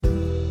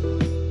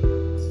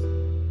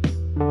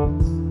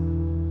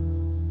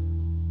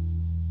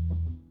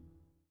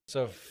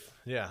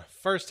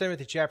First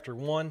Timothy chapter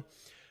 1.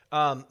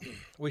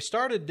 We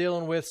started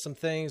dealing with some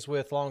things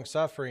with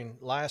long-suffering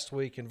last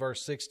week in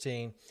verse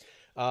 16.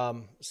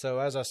 So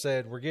as I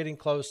said, we're getting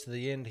close to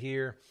the end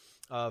here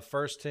of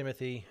 1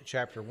 Timothy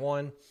chapter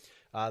 1.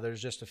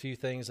 There's just a few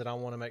things that I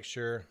want to make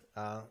sure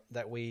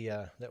that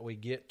we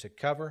get to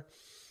cover.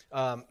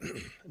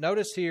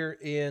 Notice here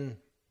in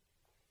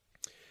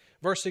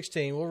verse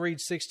 16, we'll read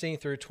 16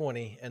 through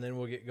 20, and then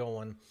we'll get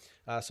going.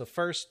 So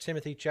 1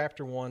 Timothy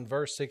chapter 1,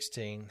 verse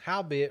 16,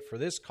 "Howbeit for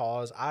this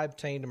cause I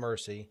obtained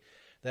mercy,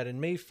 that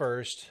in me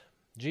first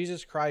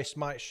Jesus Christ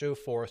might show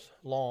forth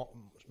all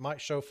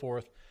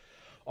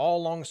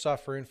long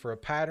suffering for a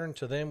pattern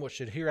to them which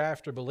should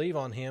hereafter believe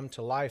on him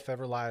to life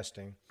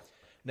everlasting.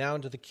 Now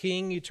unto the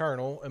King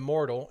eternal,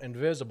 immortal,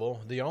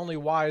 invisible, the only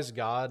wise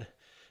God,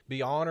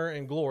 be honor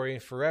and glory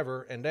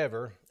forever and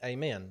ever.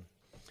 Amen.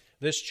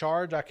 This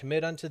charge I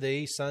commit unto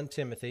thee, son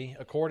Timothy,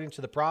 according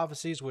to the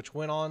prophecies which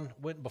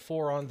went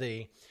before on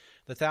thee,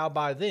 that thou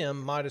by them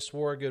mightest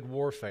war a good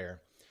warfare,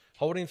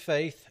 holding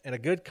faith and a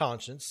good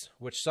conscience,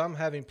 which some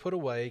having put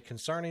away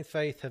concerning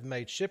faith have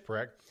made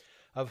shipwreck,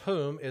 of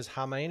whom is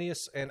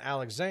Hymenaeus and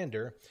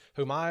Alexander,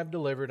 whom I have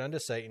delivered unto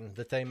Satan,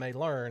 that they may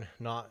learn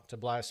not to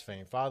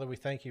blaspheme." Father, we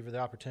thank you for the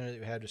opportunity that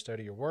we have to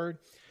study your word.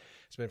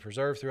 It's been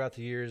preserved throughout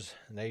the years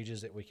and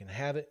ages that we can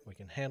have it, we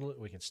can handle it,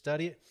 we can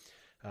study it.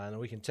 And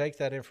we can take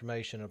that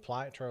information and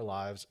apply it to our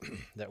lives,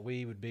 that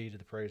we would be to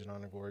the praise and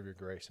honor and glory of your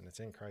grace. And it's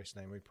in Christ's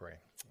name we pray.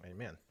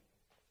 Amen.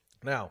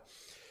 Now,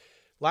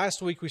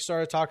 last week we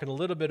started talking a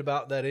little bit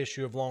about that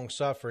issue of long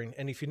suffering.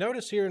 And if you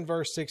notice here in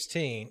verse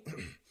 16,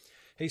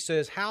 he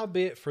says,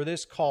 "Howbeit for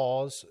this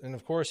cause," and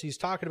of course he's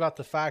talking about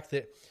the fact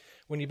that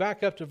when you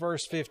back up to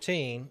verse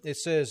 15, it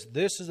says,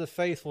 "This is a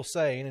faithful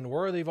saying and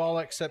worthy of all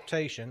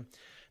acceptation,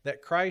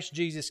 that Christ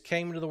Jesus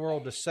came into the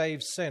world to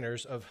save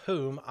sinners, of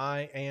whom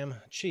I am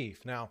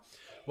chief." Now,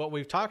 what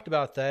we've talked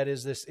about that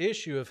is this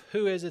issue of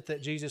who is it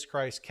that Jesus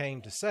Christ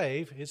came to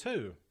save is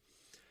who?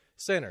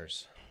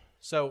 Sinners.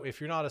 So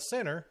if you're not a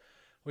sinner,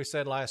 we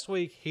said last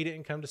week, he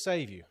didn't come to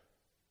save you.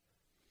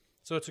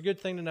 So it's a good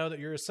thing to know that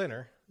you're a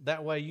sinner.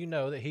 That way you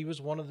know that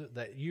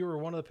that you were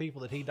one of the people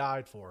that he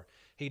died for.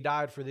 He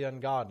died for the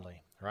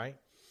ungodly, right?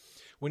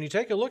 When you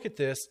take a look at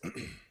this,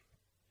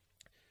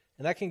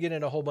 and that can get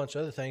into a whole bunch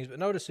of other things. But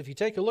notice, if you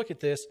take a look at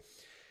this,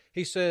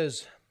 he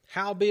says,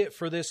 "Howbeit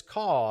for this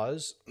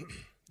cause,"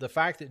 the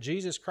fact that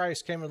Jesus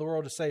Christ came into the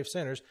world to save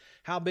sinners,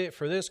 "howbeit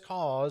for this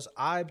cause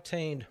I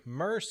obtained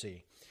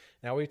mercy."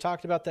 Now, we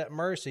talked about that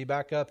mercy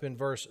back up in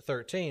verse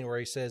 13, where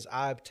he says,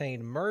 "I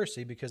obtained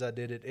mercy because I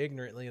did it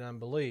ignorantly in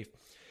unbelief."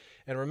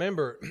 And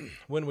remember,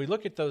 when we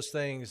look at those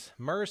things,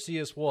 mercy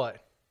is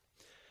what?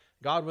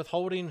 God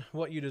withholding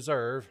what you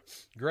deserve.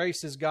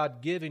 Grace is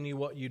God giving you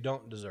what you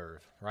don't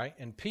deserve, right?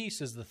 And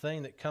peace is the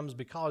thing that comes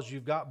because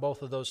you've got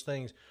both of those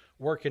things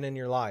working in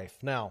your life.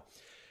 Now,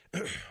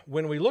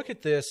 when we look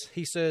at this,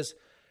 he says,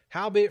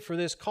 "Howbeit for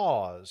this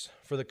cause,"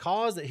 for the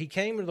cause that he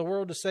came into the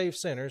world to save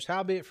sinners,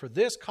 "howbeit for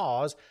this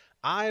cause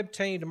I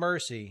obtained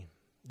mercy,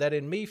 that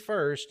in me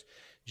first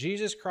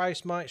Jesus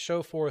Christ might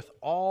show forth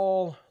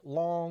all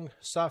long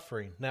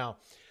suffering." Now,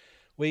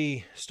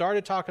 we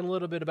started talking a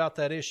little bit about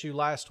that issue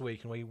last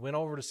week, and we went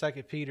over to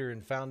 2 Peter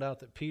and found out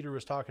that Peter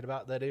was talking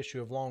about that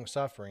issue of long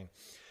suffering.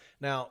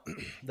 Now,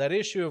 that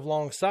issue of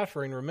long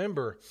suffering,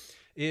 remember,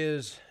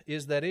 is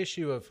that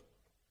issue of,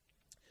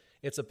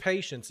 it's a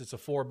patience, it's a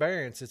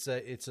forbearance, it's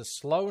a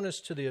slowness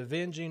to the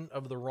avenging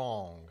of the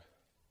wrong.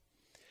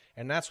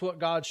 And that's what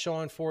God's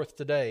showing forth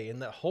today. And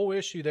the whole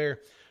issue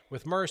there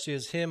with mercy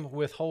is him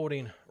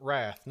withholding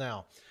wrath.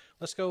 Now,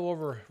 let's go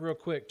over real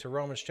quick to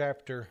Romans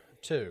chapter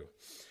 2.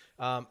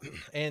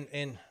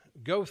 And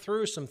go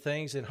through some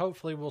things, and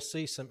hopefully we'll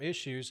see some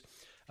issues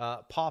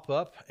pop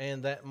up,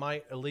 and that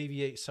might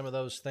alleviate some of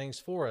those things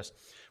for us.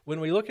 When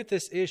we look at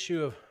this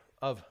issue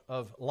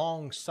of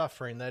long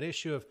suffering, that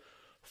issue of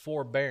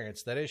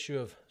forbearance, that issue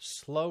of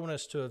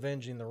slowness to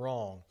avenging the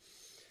wrong,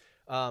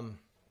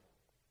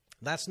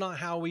 that's not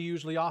how we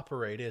usually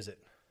operate, is it?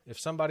 If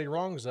somebody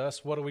wrongs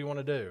us, what do we want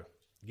to do?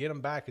 Get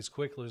them back as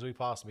quickly as we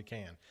possibly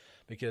can,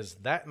 because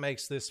that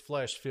makes this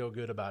flesh feel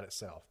good about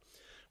itself.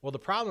 Well, the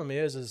problem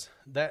is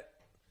that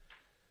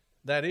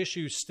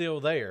issue's still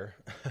there,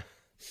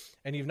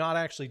 and you've not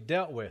actually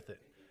dealt with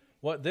it.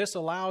 What this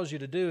allows you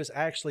to do is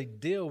actually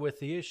deal with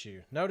the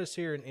issue. Notice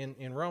here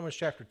in Romans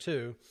chapter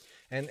 2,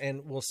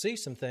 and we'll see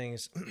some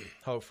things,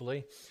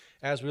 hopefully,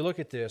 as we look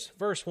at this.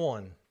 Verse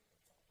 1,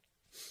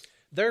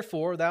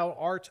 "Therefore thou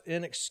art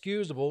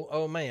inexcusable,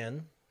 O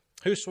man,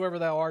 whosoever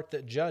thou art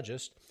that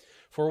judgest,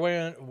 for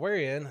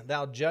wherein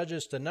thou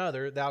judgest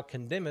another, thou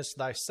condemnest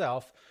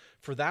thyself,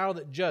 for thou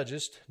that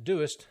judgest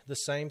doest the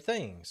same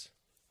things.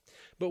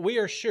 But we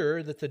are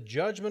sure that the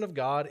judgment of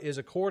God is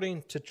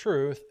according to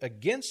truth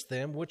against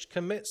them which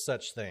commit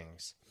such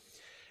things.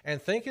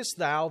 And thinkest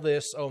thou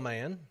this, O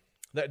man,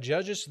 that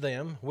judgest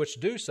them which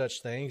do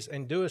such things,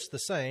 and doest the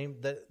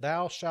same, that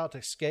thou shalt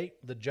escape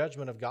the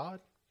judgment of God?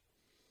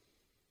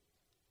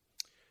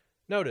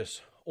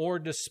 Notice, or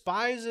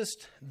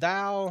despisest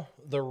thou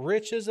the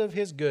riches of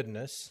his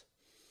goodness,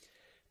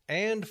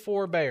 and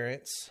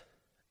forbearance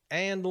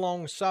and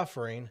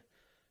long-suffering,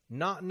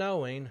 not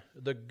knowing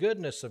the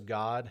goodness of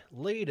God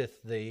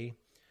leadeth thee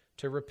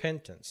to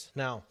repentance.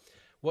 Now,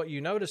 what you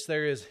notice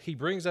there is he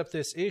brings up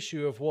this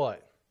issue of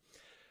what?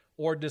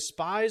 Or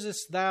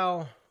despisest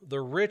thou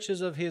the riches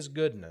of his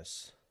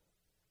goodness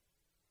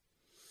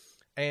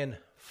and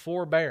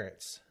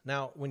forbearance?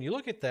 Now, when you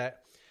look at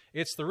that,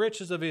 it's the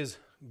riches of his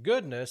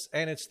goodness,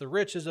 and it's the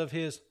riches of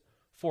his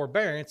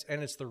forbearance,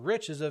 and it's the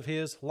riches of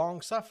his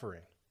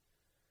long-suffering.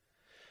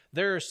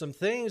 There are some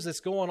things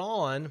that's going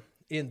on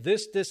in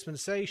this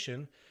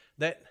dispensation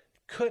that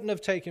couldn't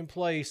have taken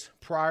place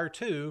prior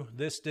to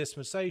this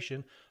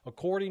dispensation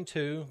according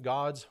to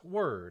God's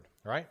word.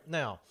 Right?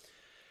 Now,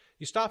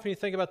 you stop and you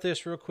think about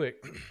this real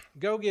quick.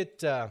 Go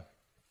get 1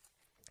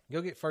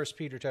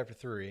 Peter chapter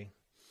 3.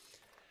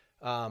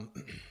 Go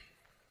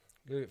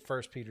get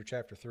 1 Peter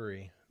chapter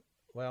 3.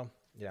 Well,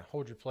 yeah,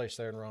 hold your place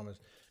there in Romans.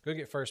 Go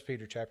get 1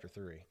 Peter chapter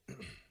 3.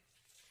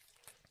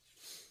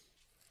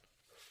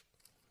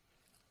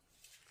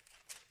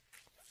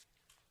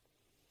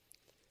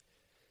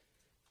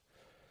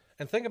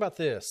 And think about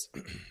this.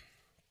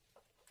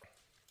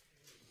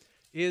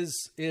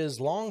 Is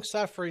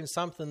long-suffering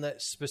something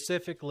that's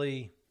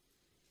specifically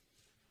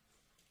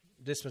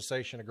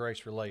dispensation of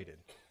grace related?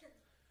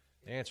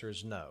 The answer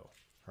is no,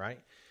 right?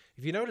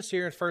 If you notice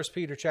here in 1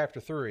 Peter chapter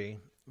 3,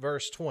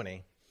 verse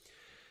 20,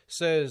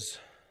 says,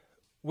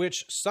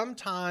 which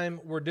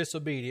sometime were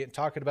disobedient,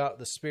 talking about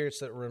the spirits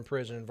that were in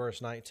prison in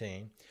verse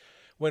 19,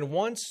 when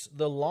once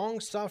the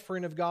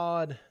long-suffering of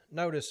God,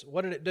 notice,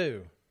 what did it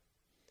do?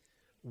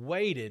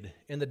 Waited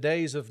in the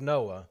days of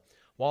Noah,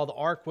 while the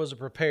ark was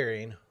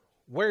preparing,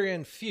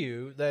 wherein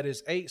few, that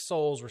is 8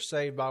 souls, were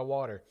saved by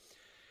water.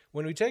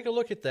 When we take a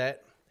look at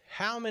that,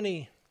 how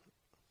many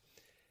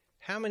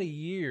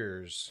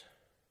years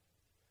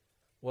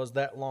was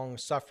that long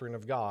suffering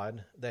of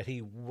God that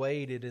he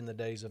waited in the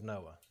days of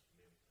Noah?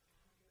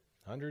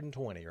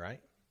 120,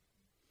 right?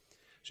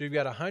 So you've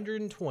got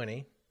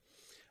 120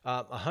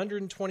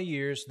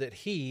 years that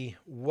he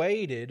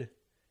waited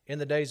in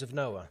the days of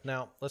Noah.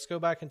 Now, let's go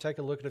back and take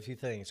a look at a few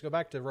things. Go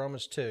back to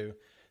Romans 2,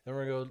 then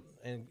we're going to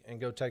go and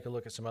go take a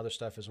look at some other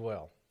stuff as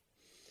well.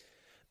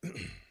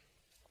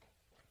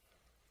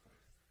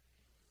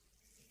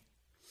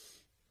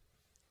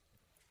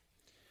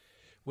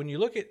 When you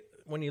look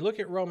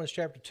at Romans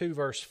chapter 2,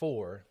 verse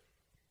 4,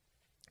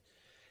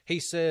 he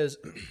says,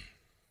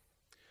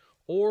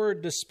 or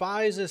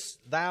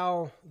despisest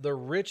thou the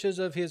riches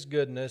of his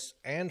goodness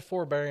and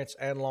forbearance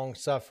and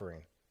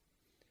long-suffering,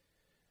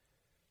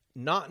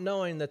 not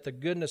knowing that the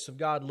goodness of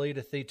God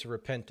leadeth thee to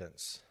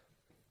repentance.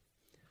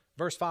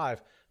 Verse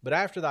 5, but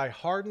after thy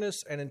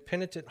hardness and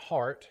impenitent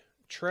heart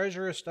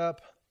treasurest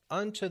up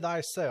unto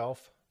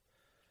thyself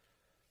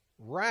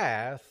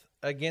wrath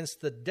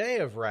against the day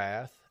of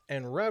wrath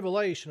and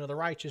revelation of the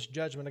righteous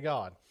judgment of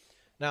God.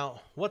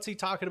 Now, what's he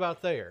talking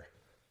about there?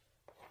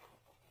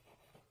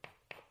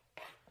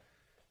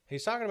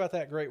 He's talking about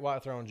that great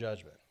white throne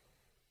judgment.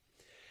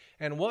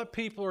 And what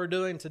people are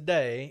doing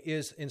today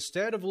is,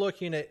 instead of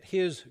looking at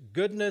his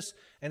goodness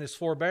and his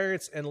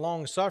forbearance and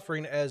long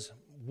suffering as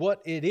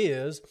what it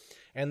is,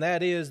 and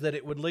that is that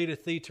it would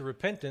leadeth thee to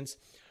repentance,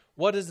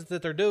 what is it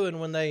that they're doing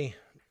when they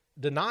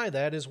deny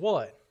that is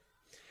what?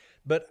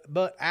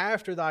 But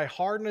after thy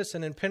hardness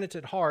and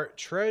impenitent heart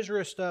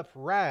treasurest up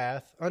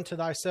wrath unto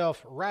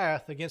thyself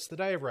wrath against the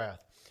day of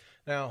wrath.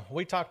 Now,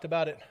 we talked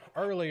about it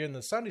earlier in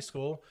the Sunday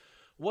school.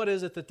 What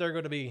is it that they're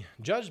going to be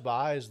judged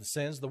by is the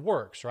sins, the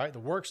works, right? The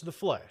works of the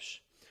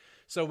flesh.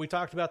 So we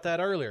talked about that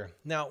earlier.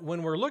 Now,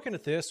 when we're looking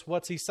at this,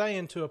 what's he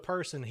saying to a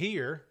person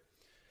here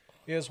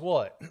is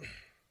what?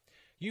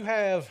 You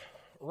have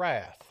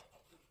wrath.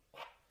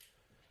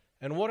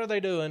 And what are they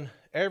doing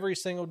every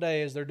single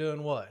day? Is they're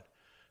doing what?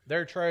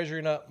 They're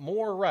treasuring up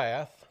more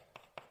wrath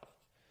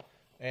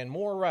and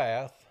more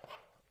wrath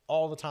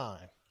all the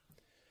time.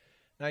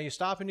 Now you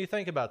stop and you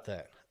think about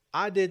that.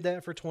 I did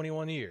that for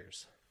 21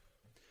 years.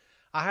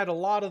 I had a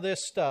lot of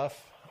this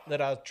stuff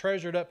that I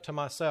treasured up to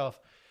myself,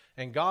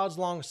 and God's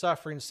long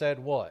suffering said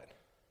what?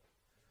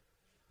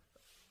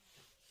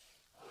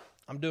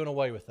 I'm doing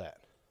away with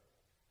that.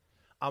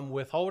 I'm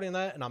withholding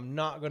that, and I'm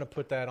not going to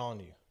put that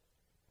on you.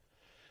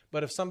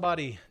 But if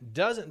somebody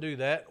doesn't do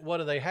that, what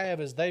do they have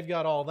is they've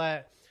got all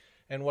that,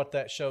 and what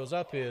that shows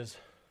up is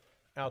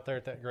out there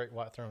at that great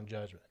white throne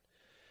judgment.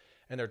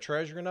 And they're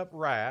treasuring up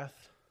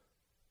wrath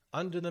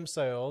unto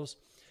themselves.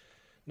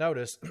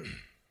 Notice,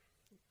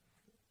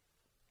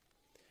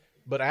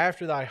 but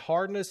after thy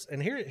hardness,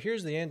 and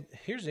here's the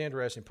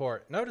interesting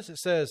part. Notice it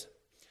says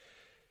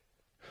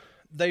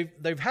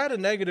they've had a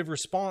negative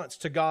response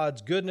to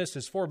God's goodness,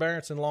 his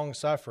forbearance, and long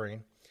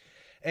suffering.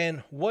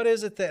 And what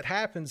is it that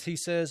happens? He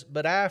says,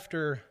 but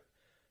after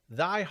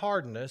thy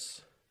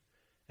hardness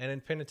and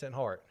impenitent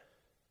heart.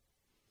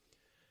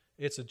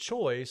 It's a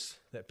choice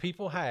that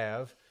people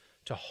have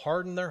to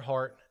harden their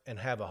heart and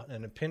have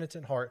an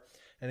impenitent heart.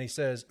 And he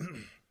says,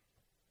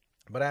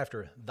 but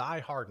after thy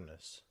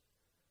hardness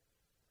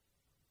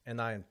and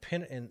thy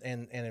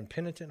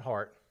impenitent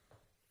heart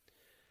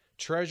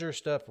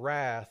treasurest up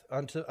wrath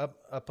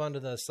up unto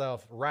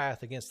thyself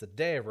wrath against the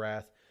day of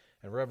wrath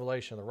and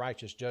revelation of the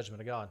righteous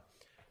judgment of God.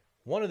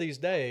 One of these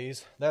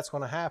days, that's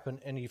going to happen.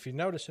 And if you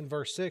notice in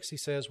verse 6, he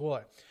says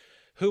what?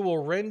 Who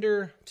will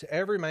render to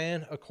every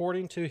man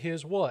according to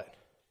his what?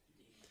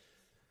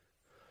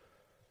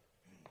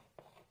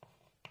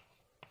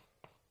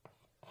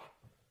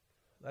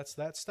 That's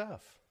that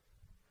stuff.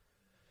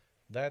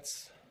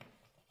 That's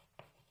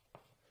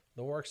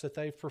the works that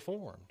they've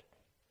performed.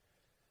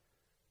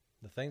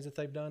 The things that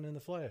they've done in the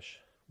flesh,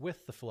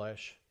 with the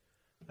flesh,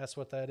 that's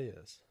what that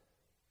is.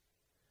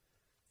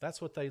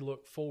 That's what they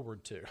look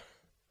forward to,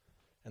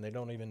 and they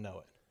don't even know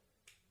it.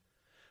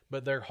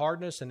 But their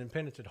hardness and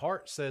impenitent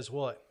heart says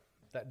what?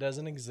 That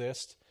doesn't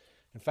exist.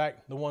 In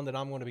fact, the one that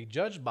I'm going to be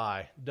judged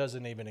by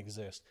doesn't even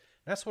exist.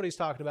 That's what he's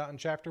talking about in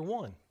chapter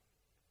 1.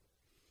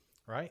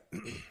 Right?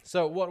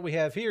 So what we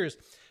have here is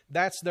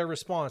that's their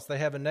response. They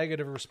have a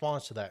negative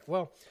response to that.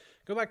 Well,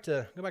 go back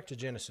to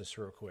Genesis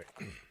real quick.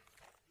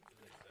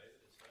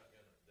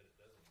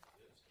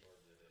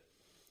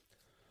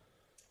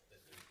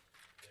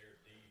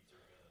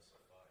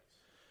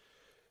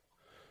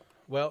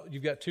 Well,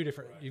 you've got two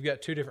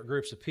different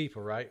groups of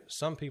people, right?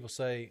 Some people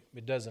say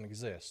it doesn't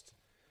exist,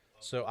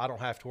 so I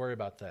don't have to worry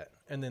about that.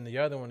 And then the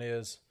other one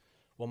is,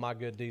 well, my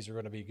good deeds are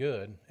going to be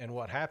good. And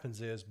what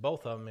happens is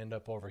both of them end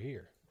up over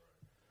here.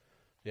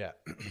 Yeah,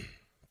 no,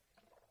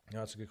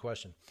 that's a good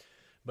question.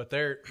 But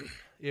there,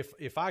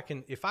 if I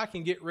can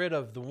get rid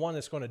of the one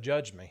that's going to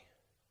judge me,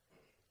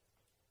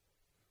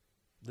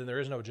 then there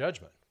is no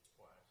judgment,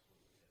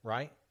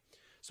 right?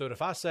 So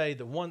if I say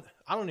the one,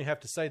 I don't even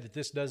have to say that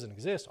this doesn't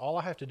exist. All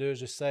I have to do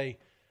is just say,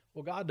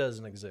 well, God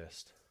doesn't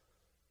exist,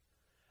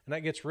 and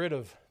that gets rid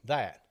of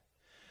that.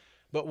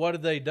 But what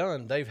have they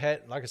done? They've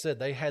had, like I said,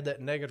 they had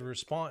that negative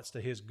response to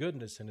His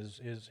goodness and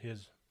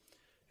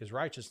His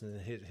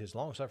righteousness, and His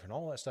long suffering,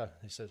 all that stuff.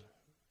 He says,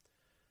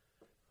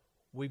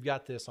 we've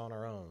got this on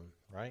our own,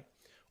 right?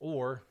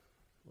 Or,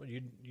 well,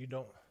 you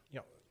don't,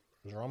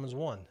 there's Romans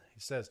 1. He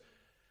says,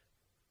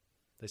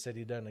 they said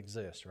He doesn't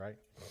exist, right?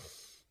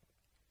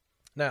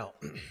 Now,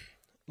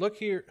 look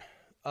here,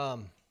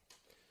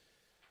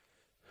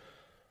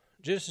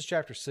 Genesis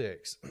chapter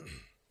 6.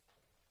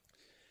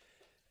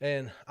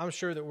 And I'm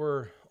sure that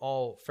we're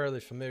all fairly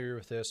familiar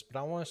with this, but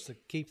I want us to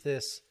keep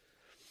this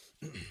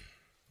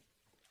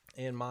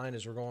in mind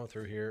as we're going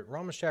through here.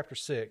 Romans chapter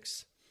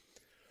 6,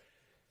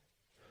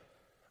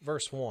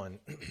 verse 1.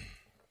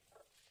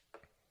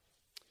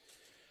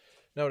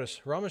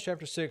 Notice, Romans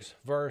chapter 6,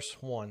 verse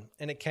 1.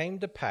 And it came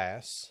to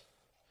pass,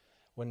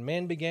 when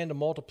men began to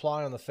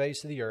multiply on the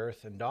face of the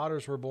earth, and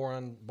daughters were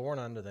born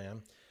unto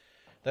them,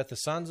 that the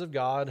sons of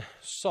God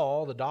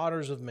saw the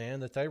daughters of men,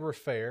 that they were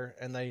fair,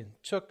 and they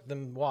took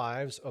them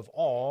wives of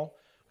all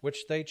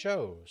which they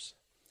chose.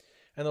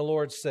 And the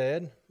Lord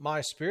said,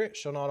 My spirit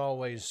shall not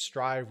always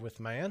strive with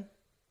man,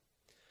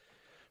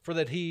 for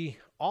that he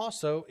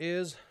also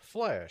is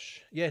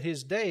flesh, yet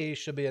his days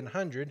shall be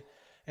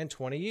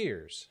 120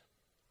 years.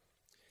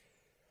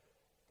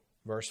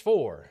 Verse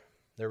 4.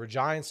 There were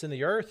giants in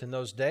the earth in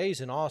those days,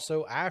 and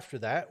also after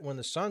that, when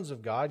the sons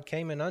of God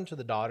came in unto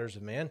the daughters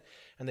of men,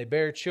 and they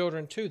bare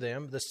children to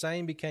them, the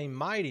same became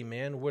mighty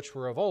men, which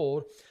were of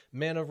old,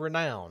 men of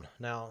renown.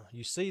 Now,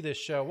 you see this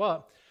show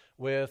up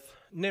with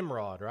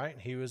Nimrod, right?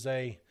 He was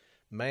a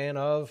man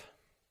of,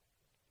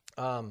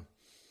 I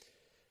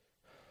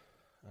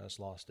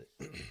just lost it.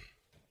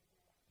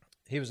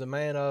 He was a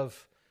man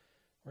of,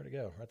 where'd it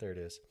go? Right there it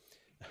is.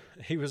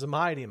 He was a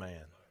mighty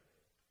man,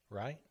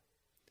 right?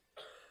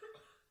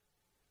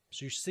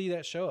 So you see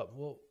that show up.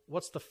 Well,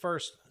 what's the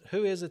first?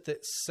 Who is it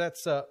that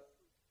sets up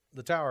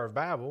the Tower of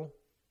Babel?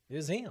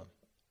 Is him.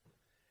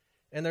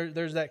 And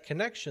there's that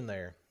connection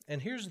there.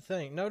 And here's the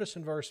thing. Notice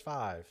in verse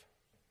 5.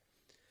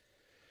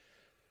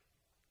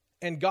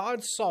 And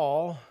God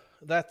saw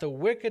that the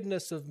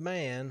wickedness of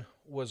man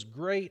was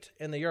great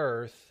in the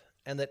earth,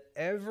 and that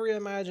every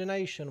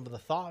imagination of the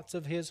thoughts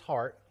of his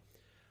heart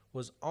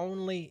was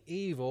only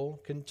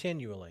evil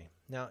continually.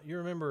 Now, you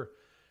remember,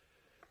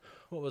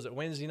 what was it,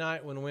 Wednesday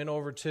night when we went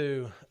over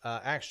to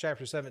Acts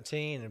chapter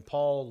 17, and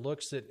Paul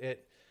looks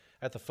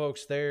at the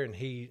folks there, and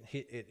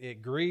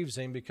it grieves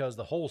him because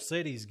the whole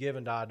city's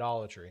given to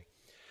idolatry.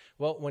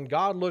 Well, when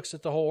God looks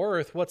at the whole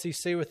earth, what's he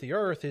see with the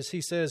earth is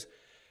he says,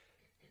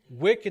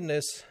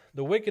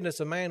 the wickedness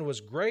of man was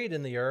great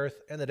in the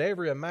earth, and that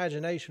every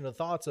imagination of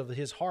thoughts of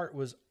his heart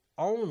was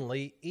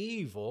only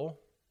evil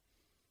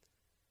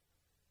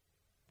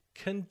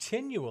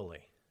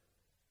continually.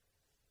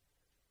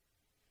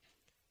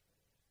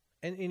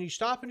 And you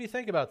stop and you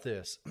think about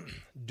this.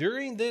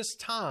 During this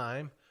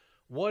time,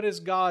 what does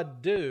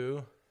God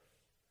do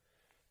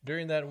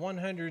during that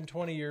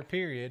 120-year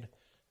period?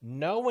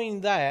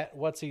 Knowing that,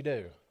 what's he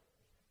do?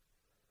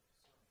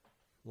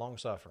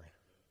 Long-suffering.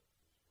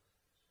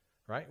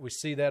 Right? We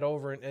see that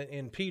over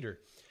in Peter.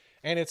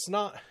 And it's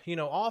not,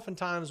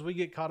 oftentimes we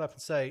get caught up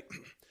and say,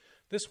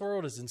 this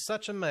world is in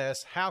such a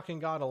mess, how can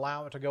God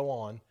allow it to go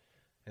on?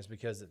 It's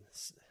because it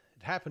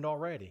happened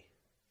already.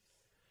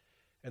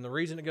 And the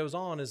reason it goes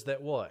on is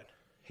that what?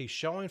 He's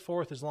showing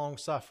forth his long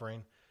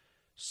suffering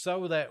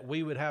so that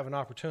we would have an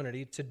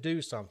opportunity to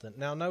do something.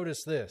 Now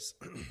notice this.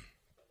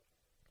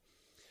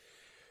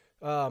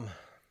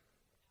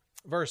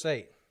 Verse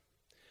 8.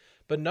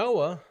 But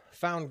Noah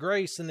found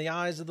grace in the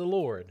eyes of the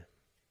Lord.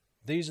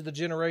 These are the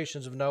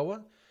generations of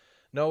Noah.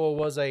 Noah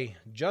was a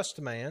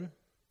just man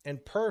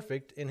and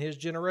perfect in his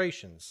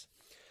generations.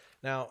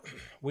 Now,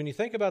 when you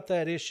think about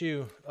that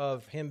issue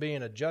of him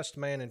being a just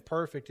man and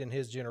perfect in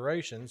his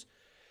generations,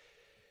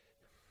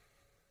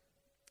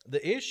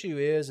 the issue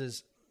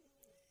is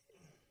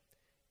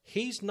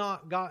he's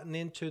not gotten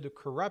into the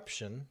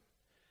corruption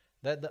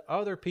that the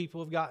other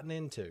people have gotten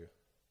into.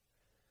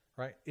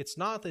 Right? It's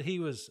not that he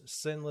was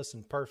sinless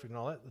and perfect and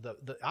all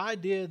that. The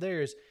idea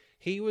there is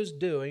he was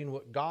doing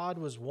what God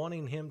was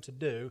wanting him to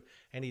do,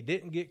 and he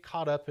didn't get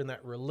caught up in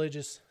that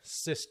religious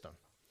system.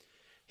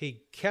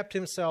 He kept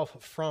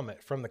himself from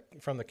it,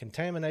 from the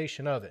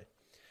contamination of it.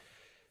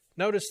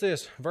 Notice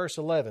this, verse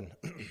 11.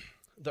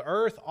 The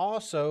earth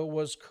also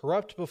was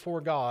corrupt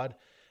before God,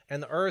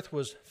 and the earth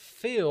was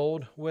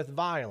filled with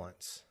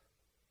violence.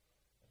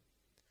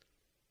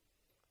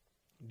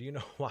 Do you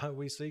know why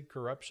we see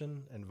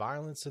corruption and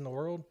violence in the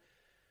world?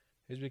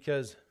 It's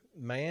because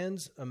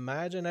man's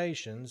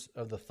imaginations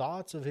of the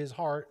thoughts of his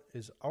heart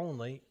is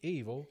only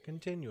evil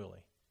continually.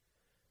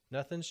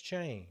 Nothing's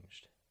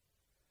changed.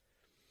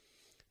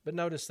 But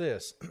notice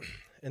this,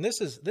 and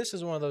this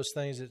is one of those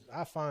things that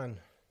I find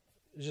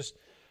just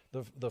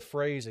the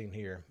phrasing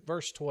here.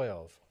 Verse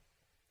 12.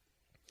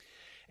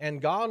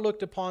 And God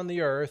looked upon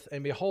the earth,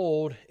 and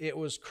behold, it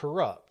was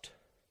corrupt.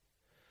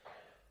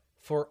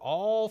 For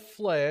all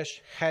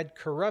flesh had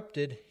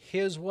corrupted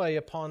his way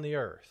upon the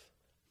earth.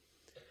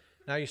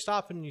 Now you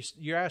stop and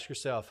you ask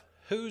yourself,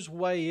 whose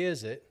way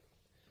is it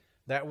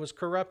that was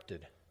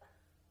corrupted?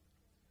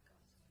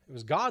 It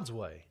was God's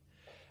way.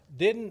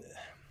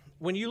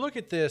 When you look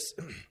at this,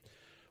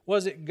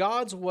 was it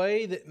God's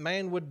way that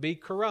man would be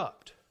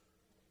corrupt?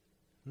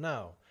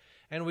 No.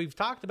 And we've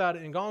talked about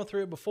it and gone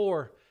through it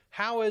before.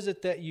 How is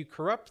it that you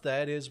corrupt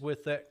that is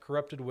with that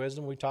corrupted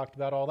wisdom? We talked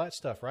about all that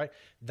stuff, right?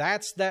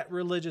 That's that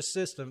religious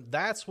system.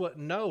 That's what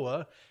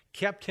Noah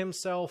kept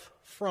himself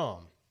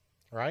from,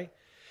 right?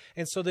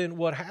 And so then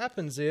what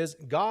happens is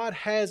God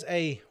has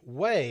a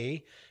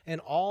way,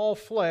 and all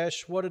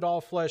flesh, what did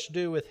all flesh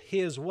do with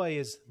his way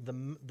is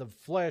the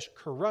flesh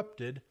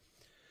corrupted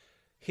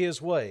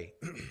his way.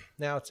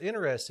 Now it's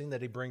interesting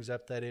that he brings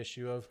up that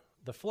issue of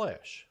the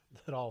flesh,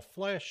 that all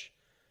flesh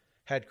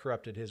had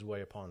corrupted his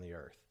way upon the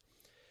earth.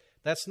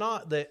 That's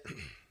not that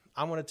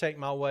I'm going to take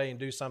my way and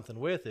do something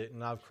with it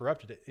and I've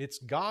corrupted it. It's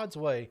God's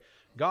way.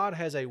 God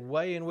has a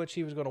way in which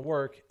he was going to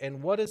work.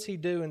 And what does he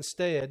do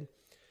instead?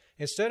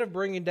 Instead of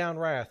bringing down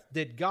wrath,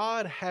 did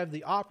God have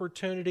the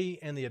opportunity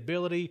and the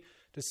ability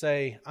to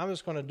say, I'm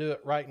just going to do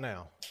it right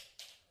now?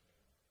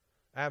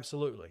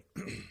 Absolutely.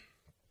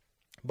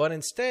 But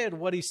instead,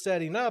 what he's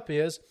setting up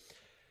is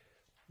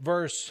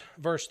verse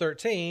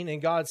 13, and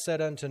God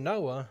said unto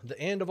Noah, the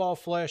end of all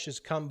flesh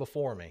is come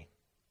before me.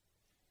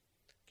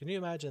 Can you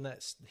imagine that,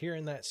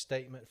 hearing that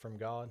statement from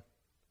God?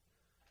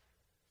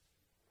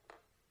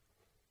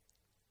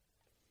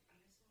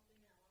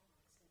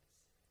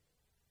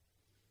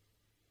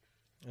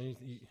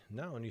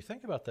 And you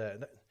think about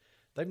that.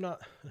 They've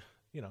not,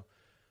 a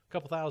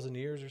couple thousand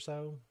years or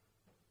so,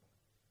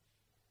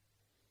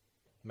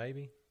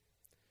 maybe.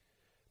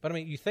 But I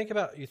mean, you think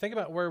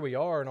about where we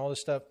are and all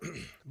this stuff.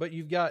 But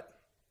he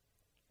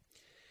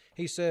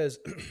says,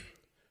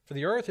 for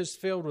the earth is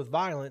filled with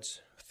violence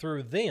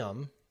through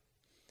them.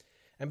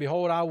 And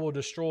behold, I will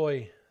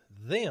destroy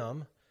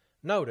them,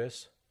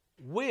 notice,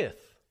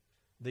 with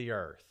the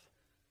earth.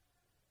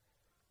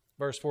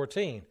 Verse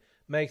 14,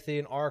 make thee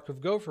an ark of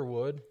gopher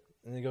wood.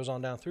 And he goes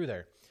on down through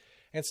there.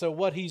 And so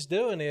what he's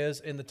doing is,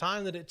 in the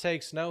time that it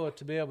takes Noah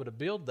to be able to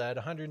build that,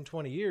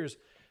 120 years,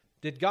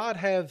 did God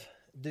have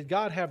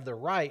the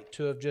right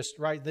to have just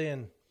right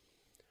then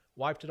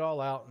wiped it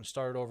all out and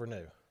started over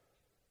new?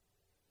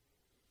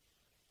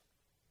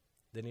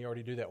 Didn't he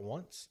already do that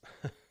once?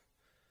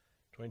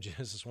 Between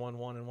Genesis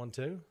 1:1 and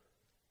 1:2?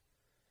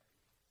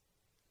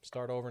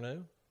 Start over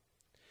new?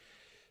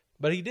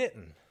 But he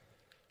didn't.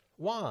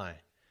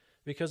 Why?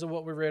 Because of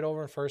what we read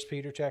over in 1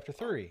 Peter chapter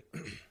 3.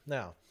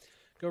 Now,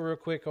 go real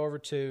quick over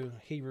to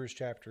Hebrews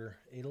chapter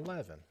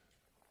 11.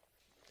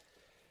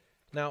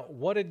 Now,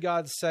 what did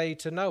God say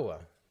to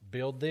Noah?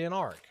 Build thee an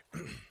ark.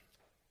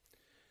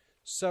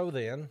 So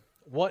then,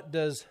 what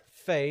does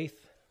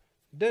faith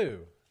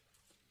do?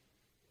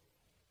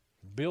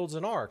 Builds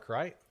an ark,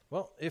 right?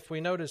 Well, if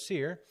we notice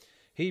here,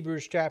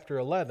 Hebrews chapter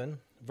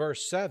 11,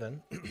 verse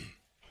 7.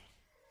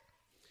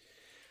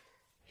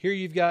 Here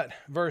you've got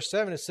verse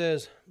 7. It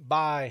says,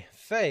 by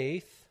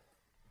faith,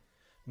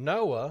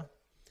 Noah,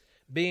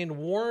 being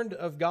warned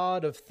of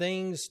God of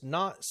things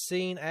not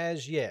seen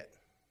as yet.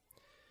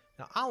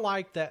 Now, I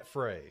like that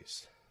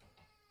phrase.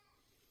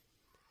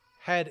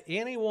 Had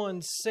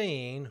anyone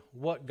seen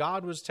what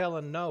God was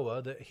telling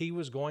Noah that he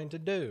was going to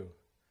do?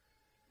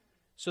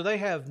 So they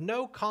have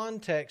no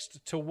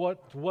context to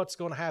what's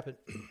going to happen.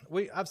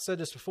 I've said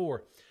this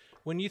before.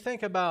 when you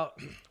think about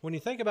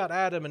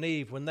Adam and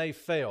Eve, when they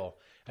fell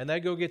and they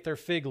go get their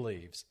fig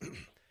leaves,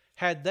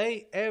 had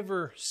they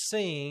ever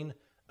seen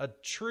a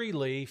tree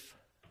leaf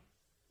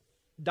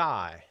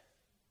die?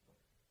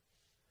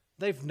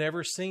 They've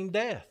never seen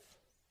death.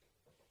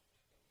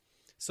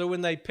 So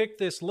when they pick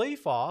this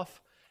leaf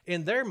off,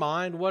 in their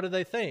mind, what do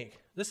they think?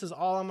 This is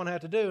all I'm going to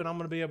have to do, and I'm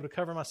going to be able to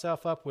cover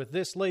myself up with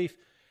this leaf,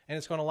 and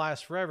it's going to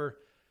last forever.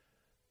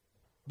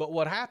 But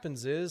what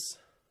happens is,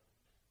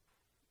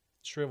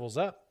 it shrivels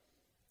up,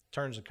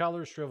 turns the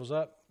color, shrivels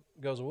up,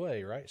 goes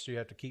away, right? So you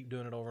have to keep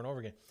doing it over and over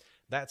again.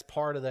 That's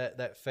part of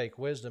that fake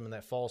wisdom and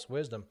that false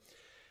wisdom.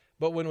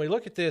 But when we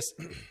look at this,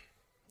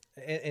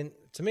 and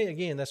to me,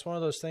 again, that's one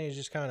of those things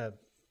just kind of,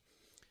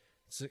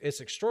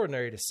 it's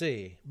extraordinary to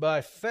see.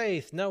 By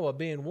faith, Noah,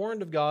 being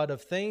warned of God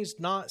of things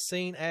not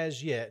seen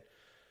as yet,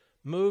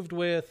 moved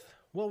with,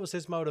 what was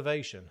his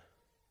motivation?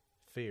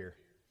 Fear.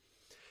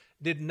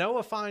 Did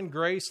Noah find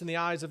grace in the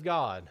eyes of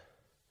God?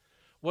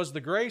 Was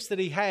the grace that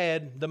he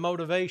had the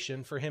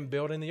motivation for him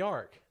building the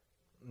ark?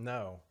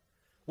 No.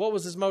 What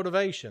was his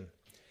motivation?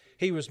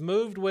 He was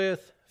moved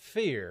with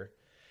fear.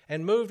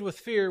 And moved with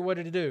fear, what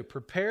did he do?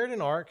 Prepared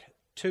an ark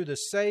to the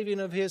saving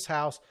of his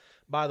house,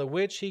 by the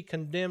which he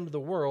condemned the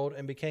world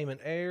and became an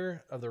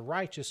heir of the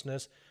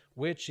righteousness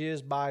which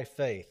is by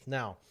faith.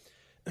 Now,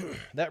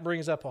 that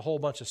brings up a whole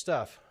bunch of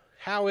stuff.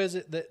 How is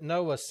it that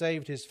Noah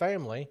saved his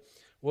family?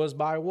 Was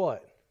by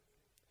what?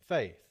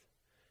 Faith.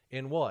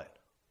 In what?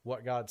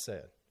 What God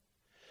said.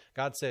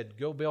 God said,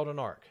 go build an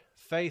ark.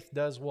 Faith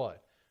does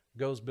what?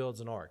 Goes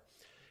builds an ark.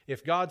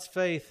 If God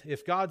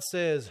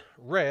says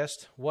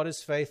rest, what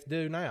does faith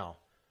do now?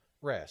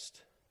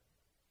 Rest.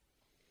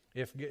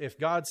 If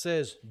God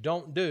says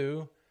don't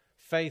do,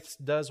 faith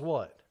does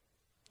what?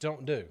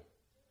 Don't do.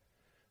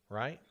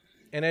 Right?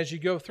 And as you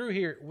go through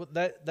here,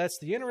 that's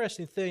the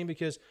interesting thing,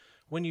 because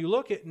when you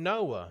look at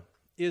Noah,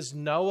 is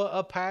Noah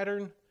a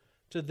pattern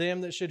to them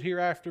that should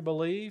hereafter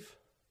believe?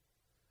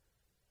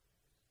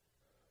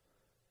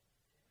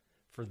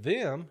 For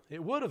them,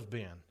 it would have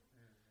been.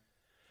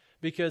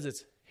 Because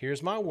it's,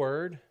 here's my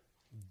word,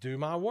 do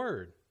my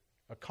word.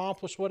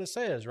 Accomplish what it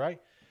says,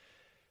 right?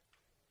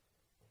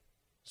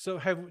 So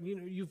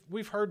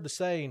we've heard the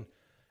saying,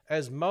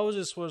 as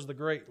Moses was the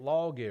great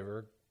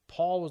lawgiver,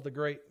 Paul was the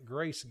great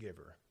grace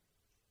giver,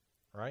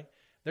 right?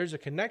 There's a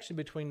connection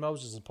between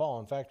Moses and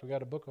Paul. In fact, we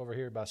got a book over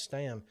here by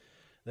Stam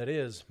that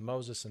is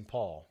Moses and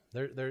Paul.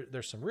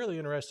 There's some really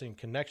interesting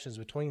connections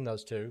between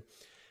those two,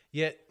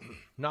 yet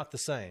not the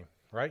same,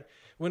 right?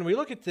 When we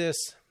look at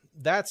this,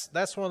 that's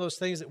one of those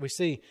things that we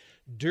see.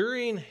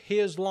 During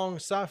his long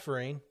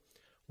suffering,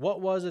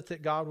 what was it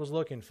that God was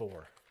looking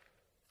for?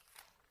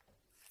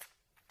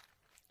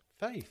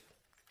 Faith.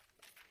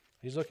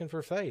 He's looking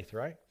for faith,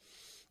 right?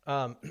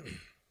 Go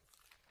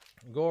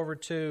over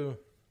to,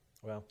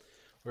 well,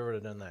 we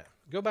already done that.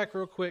 Go back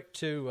real quick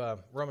to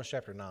Romans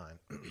chapter 9.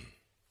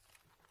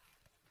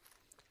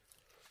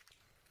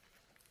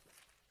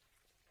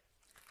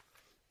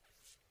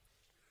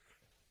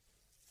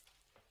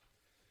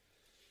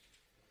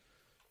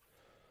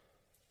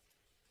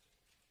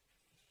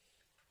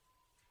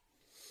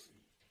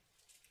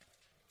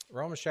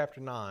 Romans chapter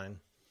 9.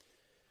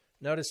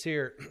 Notice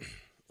here,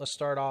 let's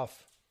start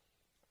off.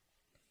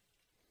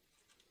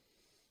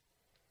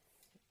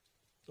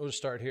 We'll just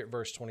start here at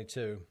verse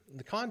 22.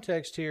 The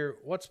context here,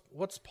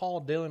 what's Paul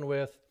dealing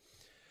with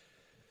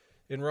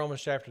in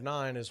Romans chapter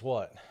 9 is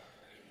what?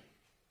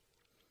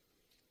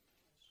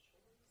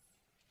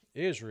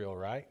 Israel,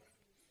 right?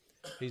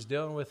 He's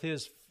dealing with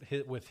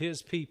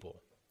his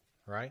people,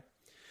 right?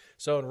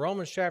 So in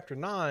Romans chapter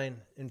 9,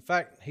 in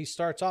fact, he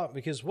starts off,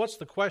 because what's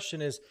the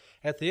question is,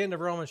 at the end of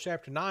Romans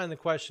chapter 9, the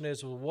question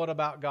is, well, what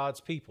about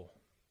God's people?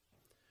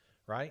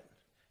 Right?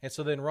 And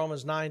so then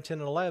Romans 9, 10,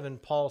 and 11,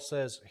 Paul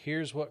says,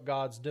 here's what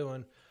God's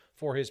doing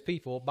for his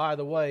people. By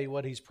the way,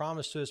 what he's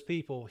promised to his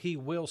people, he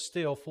will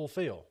still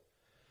fulfill.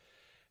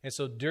 And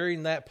so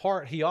during that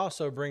part, he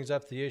also brings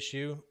up the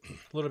issue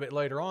a little bit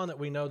later on that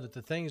we know that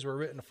the things were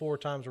written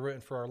aforetimes were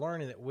written for our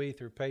learning, that we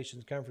through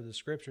patience come for the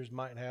scriptures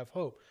might have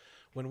hope.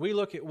 When we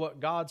look at what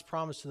God's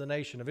promised to the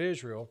nation of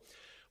Israel,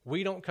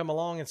 we don't come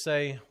along and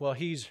say, well,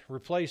 he's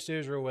replaced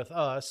Israel with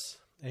us,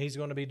 and he's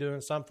going to be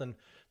doing something,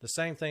 the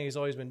same thing he's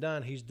always been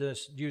done. He's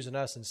just using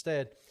us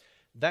instead.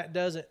 That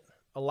doesn't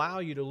allow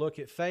you to look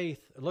at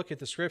faith, look at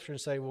the scripture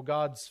and say, well,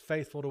 God's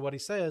faithful to what he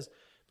says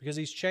because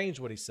he's changed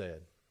what he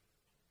said.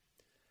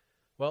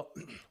 Well,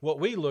 what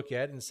we look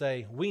at and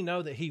say, we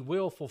know that he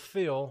will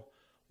fulfill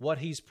what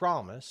he's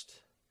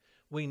promised.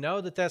 We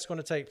know that that's going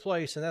to take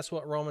place, and that's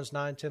what Romans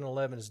 9, 10, and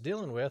 11 is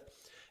dealing with,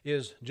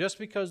 is just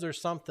because there's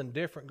something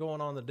different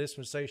going on in the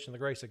dispensation of the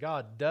grace of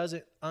God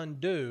doesn't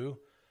undo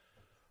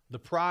the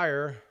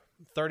prior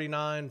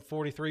 39,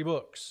 43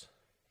 books,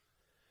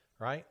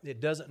 right? It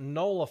doesn't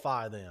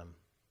nullify them.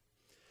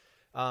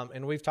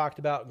 And we've talked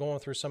about going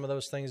through some of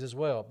those things as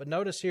well. But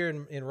notice here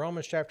in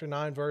Romans chapter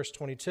 9, verse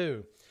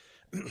 22,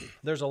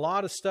 there's a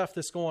lot of stuff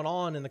that's going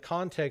on in the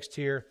context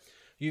here.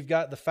 You've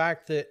got the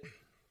fact that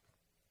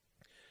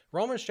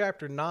Romans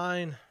chapter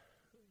 9,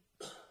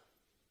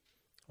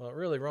 Well,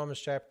 really,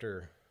 Romans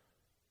chapter,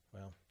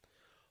 well,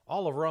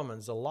 all of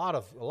Romans, a lot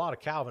of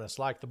Calvinists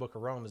like the book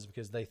of Romans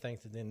because they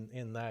think that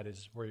in that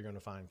is where you're going to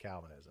find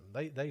Calvinism.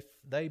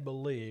 They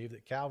believe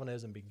that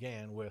Calvinism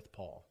began with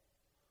Paul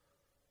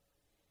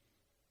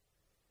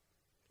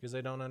because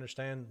they don't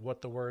understand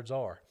what the words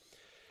are.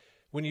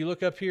 When you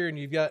look up here and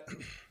you've got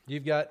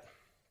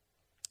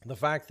the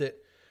fact that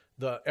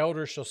the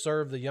elder shall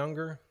serve the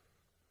younger,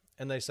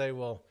 and they say,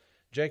 well,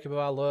 Jacob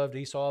I loved,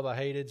 Esau I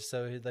hated.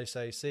 So they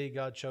say, see,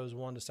 God chose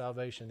one to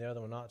salvation, the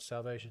other one not to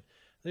salvation.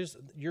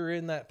 You're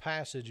in that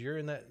passage. You're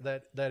in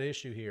that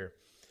issue here.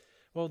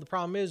 Well, the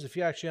problem is, if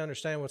you actually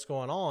understand what's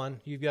going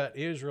on, you've got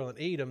Israel and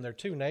Edom. They're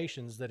two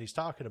nations that he's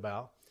talking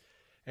about.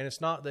 And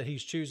it's not that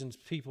he's choosing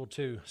people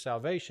to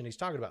salvation. He's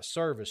talking about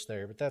service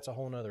there, but that's a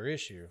whole other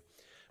issue.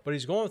 But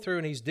he's going through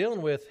and he's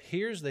dealing with,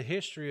 here's the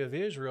history of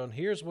Israel, and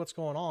here's what's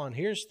going on.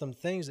 Here's some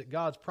things that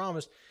God's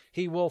promised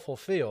he will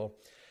fulfill.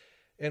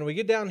 And we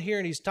get down here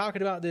and he's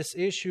talking about this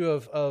issue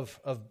of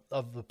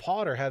the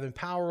potter having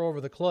power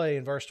over the clay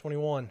in verse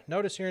 21.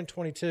 Notice here in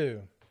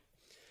 22.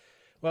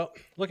 Well,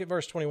 look at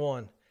verse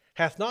 21.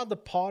 Hath not the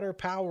potter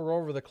power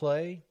over the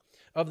clay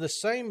of the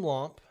same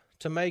lump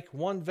to make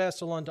one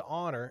vessel unto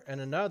honor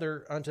and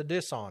another unto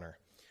dishonor?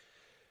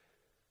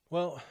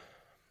 Well,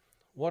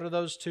 what are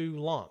those two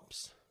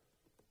lumps?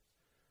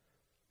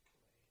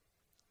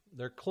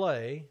 They're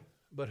clay,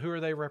 but who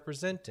are they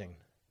representing?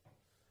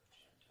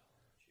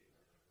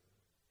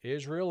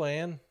 Israel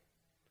and,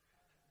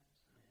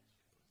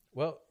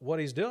 well, what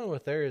he's dealing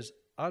with there is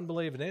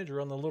unbelieving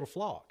Israel and the little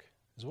flock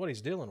is what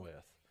he's dealing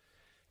with.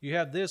 You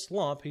have this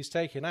lump he's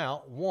taken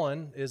out.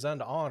 One is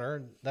unto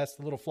honor, that's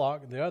the little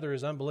flock. The other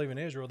is unbelieving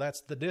Israel,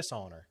 that's the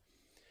dishonor.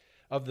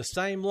 Of the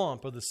same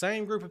lump, of the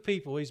same group of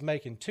people, he's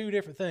making two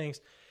different things.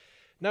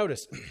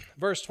 Notice,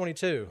 verse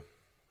 22,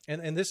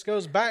 and this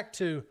goes back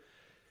to,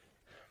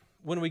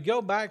 when we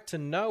go back to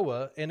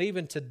Noah and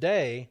even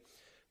today,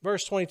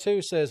 verse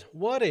 22 says,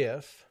 What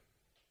if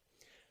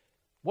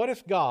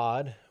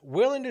God,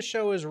 willing to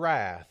show his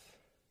wrath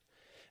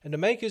and to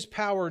make his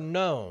power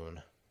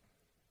known?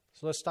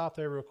 So let's stop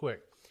there real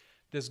quick.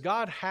 Does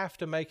God have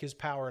to make his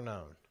power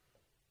known?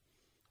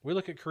 We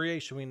look at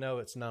creation, we know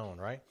it's known,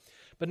 right?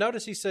 But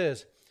notice he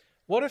says,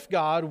 what if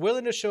God,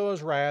 willing to show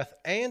his wrath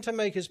and to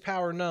make his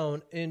power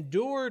known,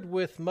 endured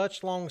with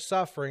much long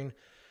suffering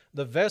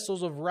the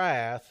vessels of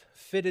wrath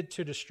fitted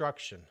to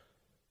destruction?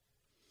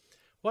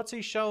 What's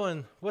he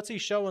showing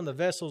the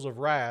vessels of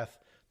wrath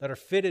that are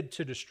fitted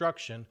to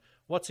destruction?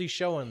 What's he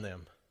showing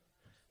them?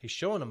 He's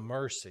showing them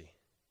mercy.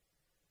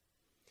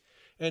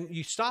 And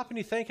you stop and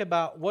you think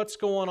about what's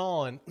going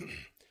on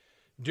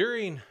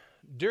during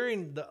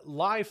the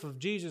life of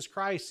Jesus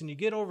Christ, and you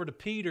get over to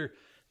Peter,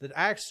 that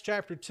Acts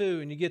chapter 2,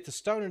 and you get the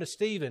stoning of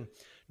Stephen.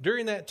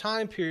 During that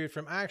time period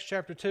from Acts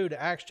chapter 2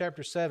 to Acts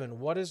chapter 7,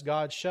 what is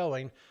God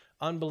showing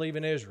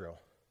unbelieving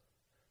Israel?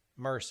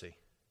 Mercy.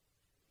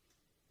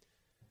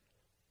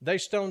 They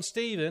stoned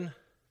Stephen,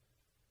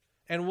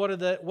 and what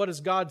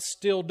does God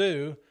still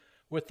do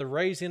with the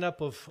raising up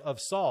of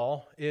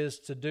Saul is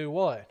to do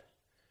what?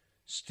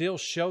 Still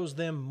shows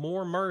them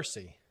more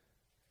mercy.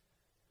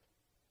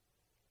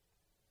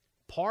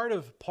 Part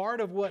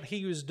of what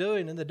he was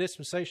doing in the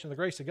dispensation of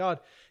the grace of God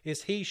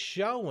is he's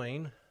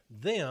showing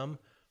them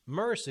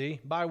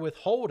mercy by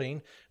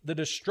withholding the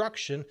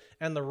destruction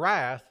and the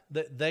wrath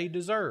that they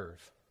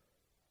deserve.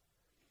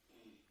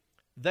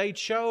 They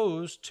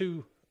chose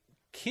to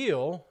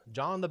kill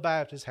John the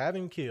Baptist, have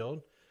him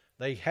killed.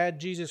 They had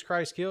Jesus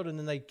Christ killed, and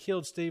then they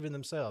killed Stephen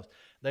themselves.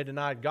 They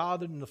denied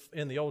God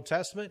in the Old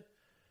Testament.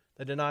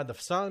 They denied the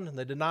Son, and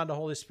they denied the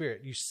Holy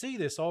Spirit. You see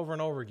this over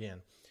and over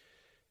again.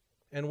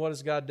 And what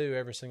does God do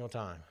every single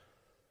time?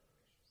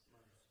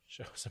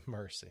 Shows them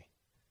mercy.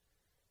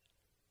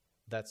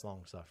 That's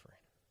long suffering.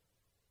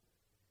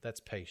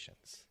 That's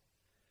patience.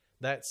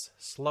 That's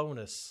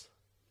slowness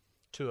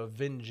to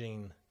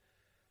avenging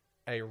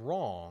a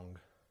wrong.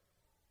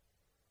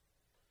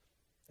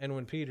 And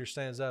when Peter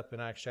stands up in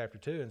Acts chapter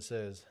 2 and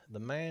says, the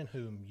man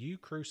whom you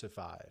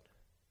crucified,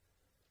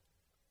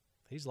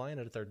 he's laying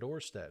it at their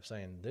doorstep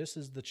saying, this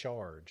is the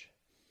charge.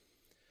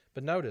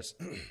 But notice,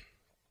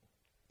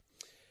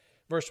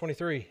 verse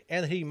 23,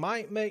 and he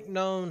might make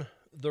known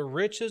the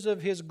riches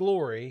of his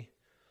glory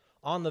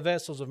on the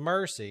vessels of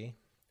mercy,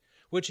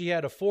 which he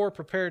had afore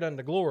prepared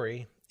unto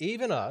glory,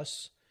 even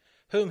us,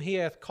 whom he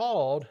hath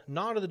called,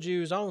 not of the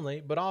Jews only,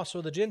 but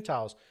also the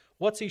Gentiles.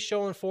 What's he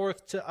showing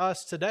forth to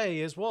us today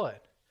is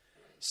what?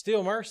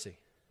 Still mercy.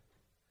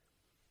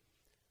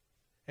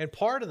 And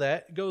part of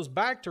that goes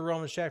back to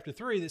Romans chapter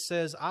 3 that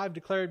says, I've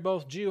declared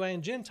both Jew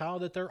and Gentile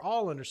that they're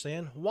all under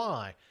sin.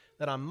 Why?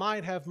 That I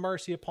might have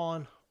mercy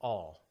upon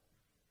all.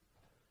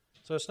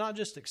 So it's not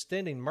just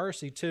extending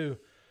mercy to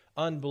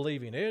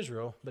unbelieving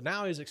Israel, but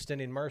now he's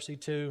extending mercy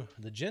to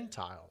the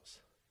Gentiles,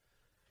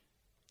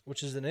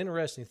 which is an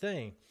interesting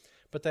thing.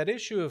 But that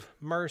issue of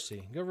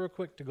mercy, go real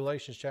quick to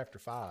Galatians chapter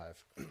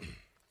 5.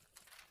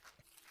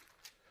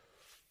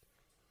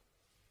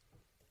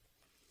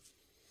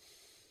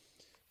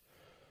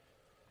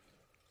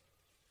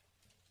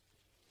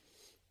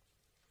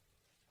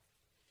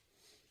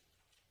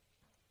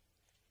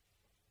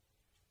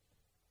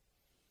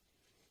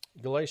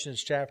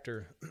 Galatians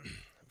chapter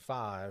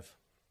 5.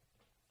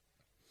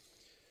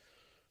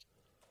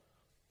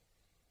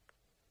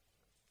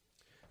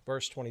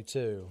 Verse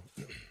 22.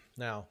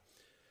 Now,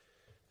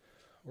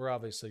 we're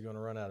obviously going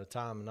to run out of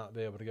time and not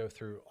be able to go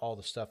through all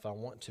the stuff I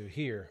want to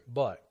here,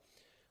 but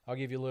I'll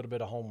give you a little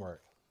bit of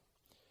homework.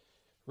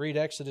 Read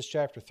Exodus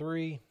chapter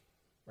 3,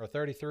 or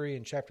 33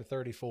 and chapter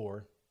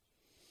 34,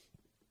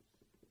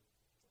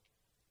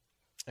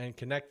 and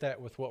connect that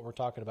with what we're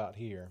talking about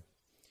here.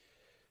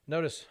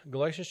 Notice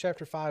Galatians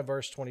chapter 5,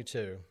 verse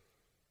 22.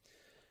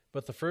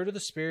 But the fruit of the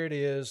Spirit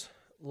is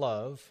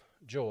love,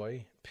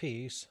 joy,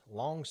 peace,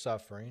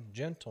 long-suffering,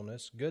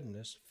 gentleness,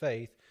 goodness,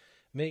 faith,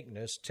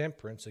 meekness,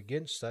 temperance.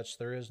 Against such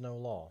there is no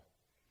law.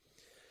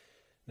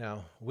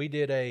 Now, we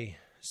did a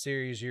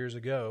series years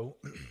ago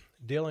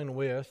dealing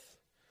with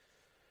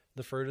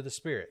the fruit of the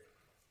Spirit.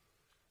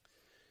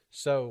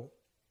 So,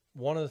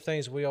 one of the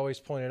things we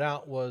always pointed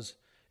out was,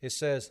 it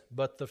says,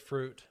 but the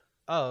fruit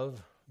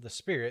of the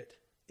Spirit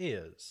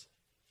is.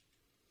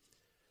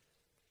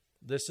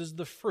 This is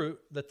the fruit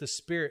that the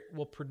Spirit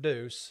will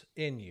produce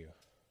in you.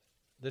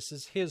 This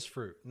is His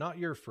fruit, not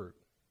your fruit.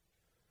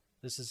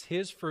 This is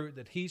His fruit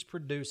that He's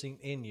producing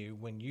in you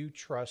when you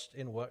trust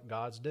in what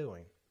God's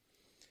doing.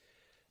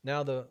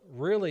 Now, the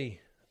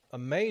really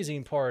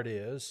amazing part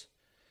is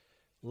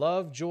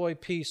love, joy,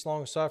 peace,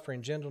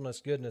 long-suffering, gentleness,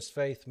 goodness,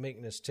 faith,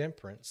 meekness,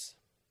 temperance.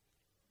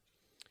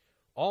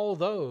 All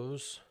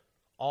those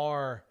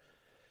are,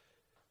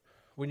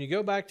 when you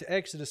go back to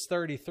Exodus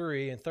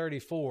 33 and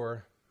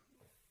 34,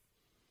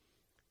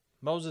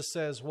 Moses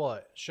says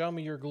what? Show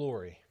me your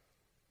glory.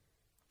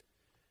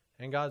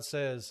 And God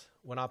says,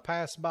 when I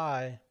pass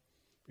by,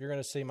 you're going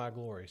to see my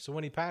glory. So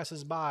when He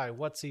passes by,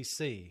 what's He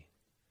see?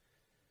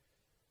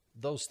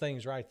 Those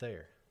things right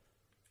there.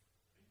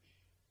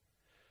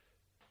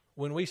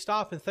 When we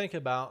stop and think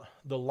about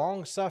the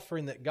long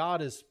suffering that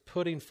God is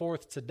putting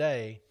forth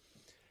today,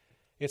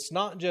 it's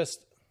not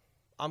just,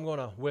 I'm going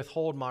to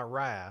withhold my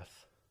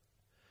wrath,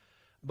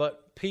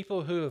 but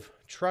people who have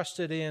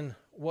trusted in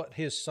what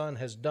His Son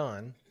has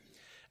done,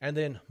 and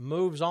then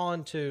moves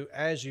on to,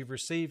 as you've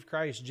received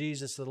Christ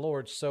Jesus the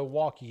Lord, so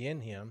walk ye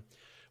in Him.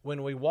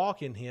 When we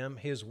walk in Him,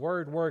 His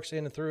Word works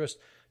in and through us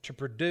to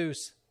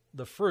produce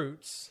the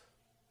fruits,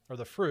 or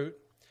the fruit,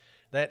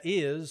 that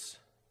is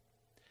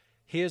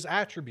His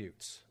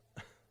attributes.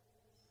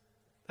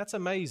 That's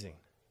amazing.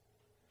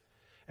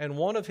 And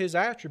one of His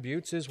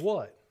attributes is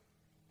what?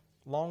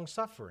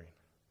 Long-suffering.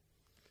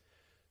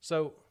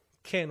 So,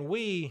 can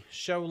we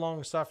show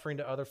long-suffering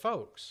to other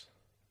folks?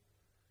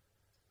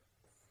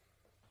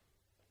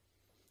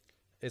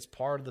 It's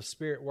part of the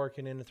Spirit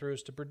working in and through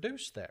us to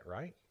produce that,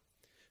 right?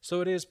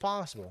 So it is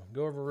possible.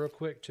 Go over real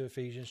quick to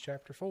Ephesians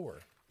chapter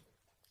 4.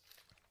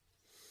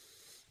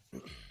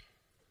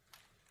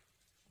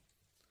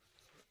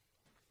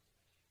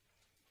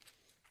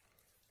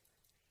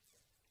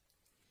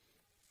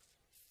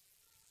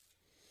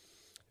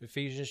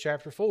 Ephesians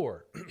chapter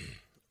 4,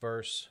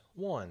 verse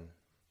 1.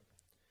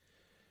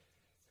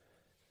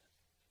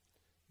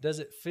 Does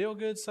it feel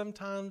good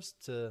sometimes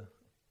to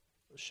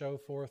show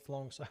forth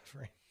long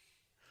suffering?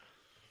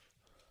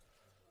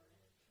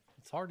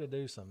 It's hard to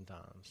do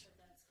sometimes.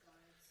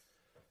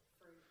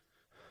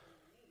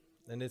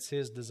 And it's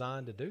His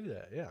design to do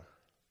that, yeah.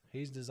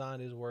 He's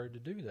designed His Word to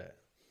do that.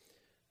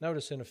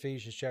 Notice in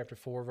Ephesians chapter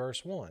 4,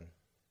 verse 1.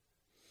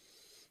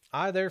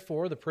 I,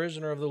 therefore, the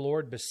prisoner of the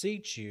Lord,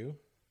 beseech you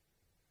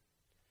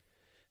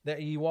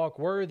that ye walk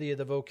worthy of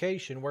the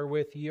vocation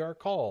wherewith ye are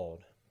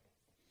called,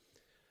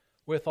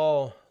 with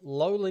all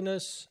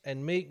lowliness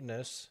and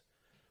meekness,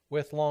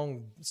 with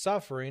long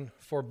suffering,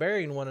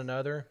 forbearing one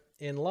another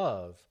in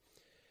love,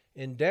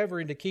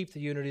 endeavoring to keep the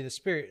unity of the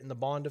Spirit in the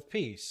bond of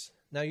peace.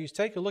 Now you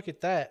take a look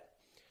at that.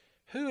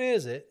 Who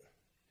is it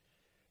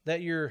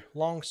that you're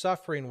long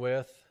suffering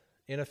with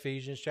in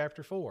Ephesians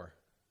chapter 4?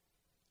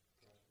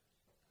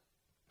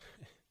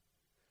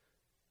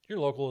 Your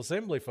local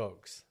assembly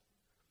folks.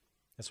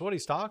 That's what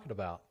he's talking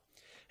about.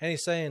 And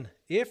he's saying,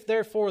 if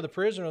therefore the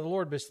prisoner of the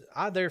Lord,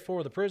 I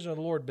therefore the prisoner of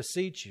the Lord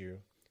beseech you,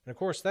 and of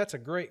course that's a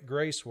great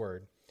grace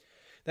word,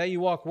 that you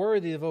walk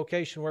worthy of the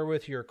vocation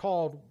wherewith you are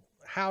called.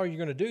 How are you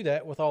going to do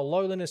that? With all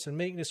lowliness and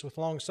meekness, with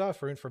long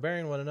suffering,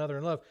 forbearing one another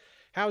in love.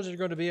 How is you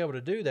going to be able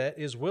to do that?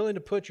 Is willing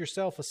to put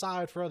yourself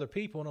aside for other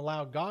people and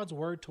allow God's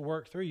Word to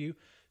work through you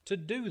to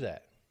do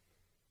that.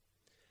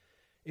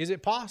 Is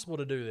it possible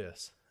to do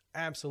this?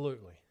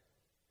 Absolutely.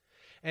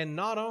 And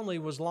not only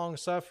was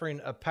long-suffering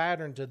a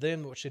pattern to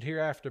them which should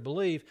hereafter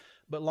believe,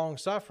 but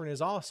long-suffering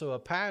is also a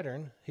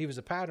pattern. He was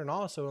a pattern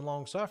also in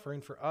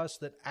long-suffering for us,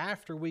 that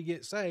after we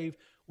get saved,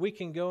 we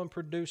can go and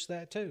produce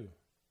that too.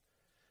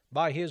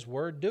 By His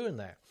Word doing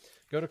that.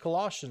 Go to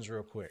Colossians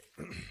real quick.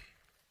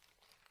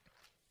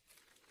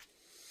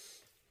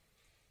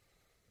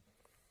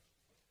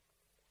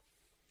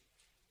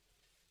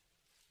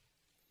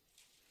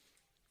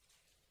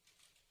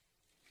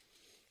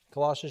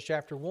 Colossians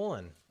chapter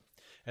 1.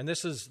 And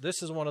this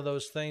is one of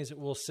those things that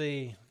we'll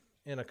see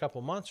in a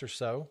couple months or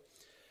so.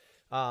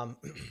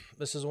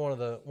 This is one of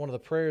the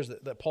prayers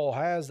that Paul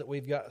has that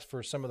we've got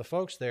for some of the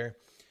folks there.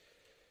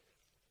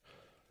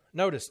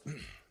 Notice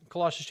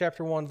Colossians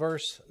chapter 1,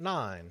 verse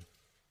 9.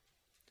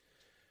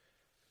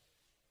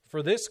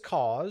 For this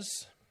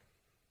cause,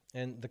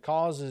 and the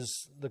cause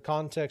is the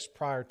context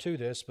prior to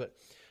this, but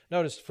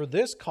notice, for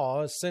this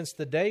cause, since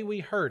the day we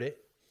heard it,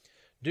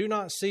 do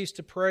not cease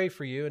to pray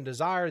for you and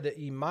desire that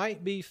ye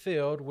might be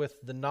filled with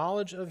the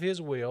knowledge of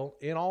his will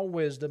in all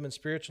wisdom and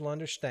spiritual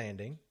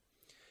understanding.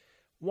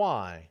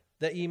 Why?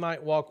 That ye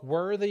might walk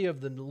worthy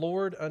of the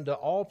Lord unto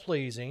all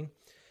pleasing,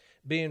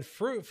 being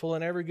fruitful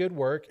in every good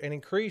work and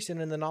increasing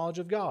in the knowledge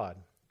of God.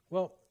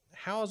 Well,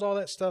 how is all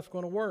that stuff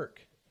going to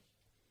work?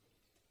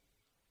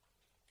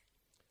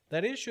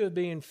 That issue of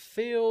being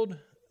filled,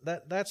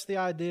 that's the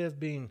idea of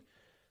being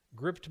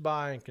gripped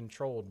by and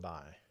controlled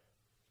by.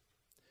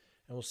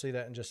 And we'll see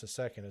that in just a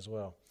second as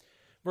well.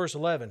 Verse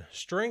 11,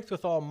 strength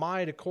with all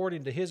might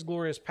according to his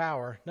glorious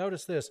power.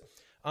 Notice this,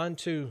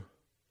 unto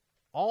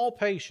all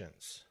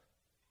patience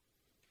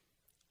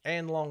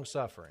and long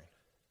suffering.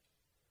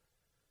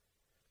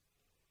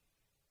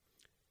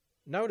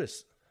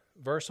 Notice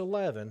verse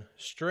 11,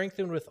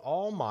 strengthened with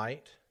all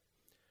might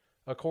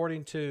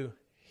according to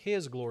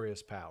his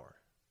glorious power.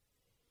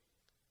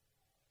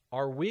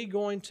 Are we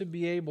going to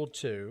be able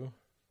to,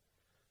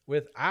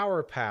 with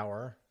our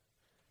power,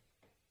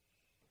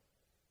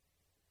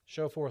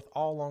 show forth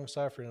all long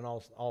suffering and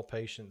all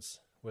patience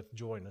with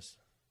joyness,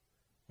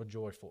 with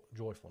joyfulness?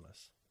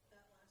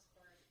 That last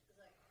part is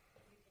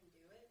like, you can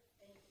do it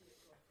and you can do it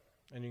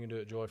joyfully. And you can do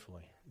it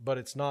joyfully. But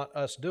it's not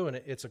us doing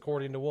it, it's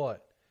according to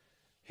what?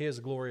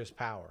 His glorious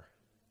power.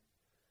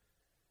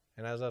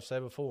 And as I've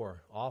said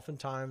before,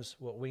 oftentimes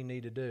what we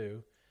need to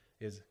do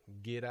is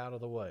get out of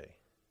the way,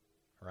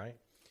 right?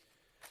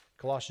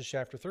 Colossians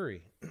chapter 3.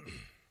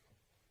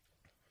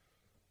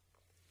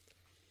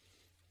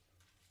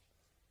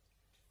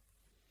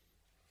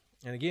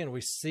 And again,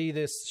 we see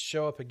this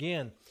show up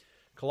again.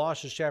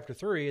 Colossians chapter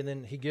 3, and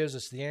then he gives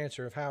us the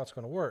answer of how it's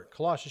going to work.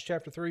 Colossians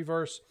chapter 3,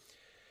 verse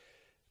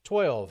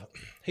 12.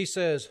 He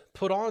says,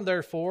 put on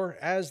therefore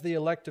as the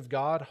elect of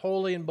God,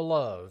 holy and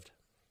beloved.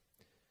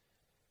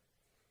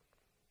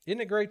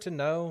 Isn't it great to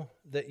know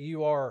that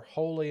you are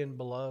holy and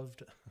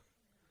beloved?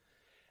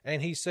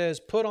 And he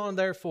says, put on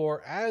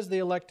therefore as the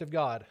elect of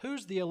God.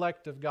 Who's the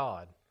elect of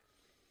God?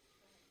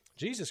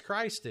 Jesus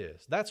Christ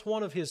is. That's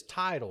one of his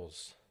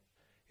titles,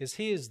 is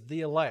he is the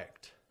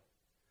elect.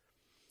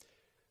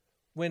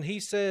 When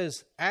he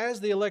says, as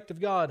the elect of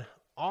God,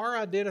 our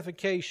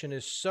identification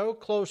is so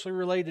closely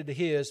related to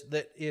his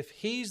that if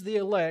he's the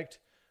elect,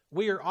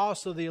 we are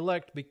also the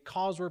elect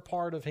because we're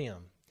part of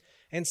him.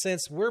 And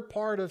since we're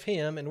part of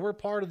him and we're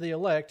part of the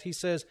elect, he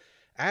says,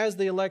 as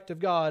the elect of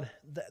God,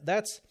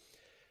 that's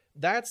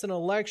an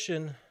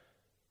election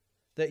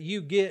that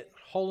you get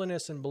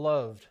holiness and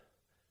beloved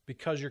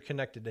because you're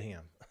connected to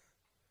him.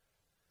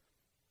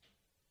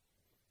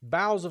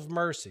 Bowels of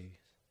mercy,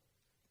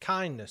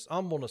 kindness,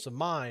 humbleness of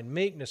mind,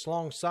 meekness,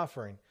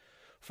 long-suffering,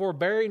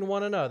 forbearing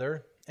one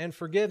another, and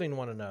forgiving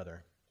one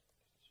another.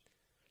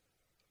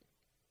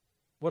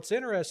 What's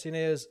interesting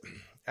is,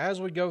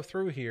 as we go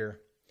through here,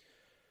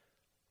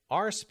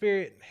 our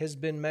spirit has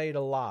been made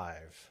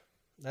alive.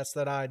 That's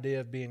that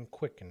idea of being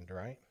quickened,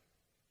 right?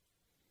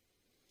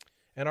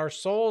 And our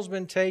soul's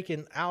been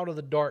taken out of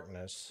the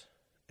darkness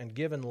and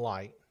given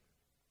light.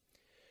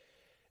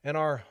 And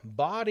our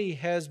body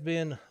has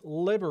been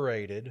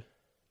liberated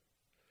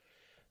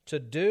to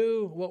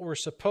do what we're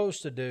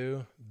supposed to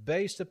do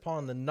based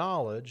upon the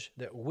knowledge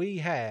that we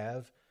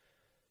have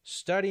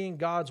studying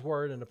God's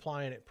Word and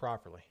applying it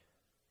properly.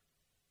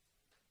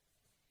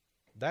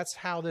 That's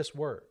how this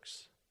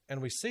works.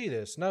 And we see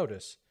this,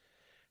 notice.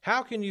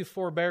 How can you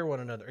forbear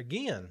one another?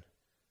 Again,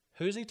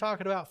 who's he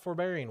talking about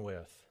forbearing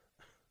with?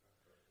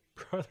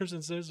 Brothers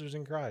and sisters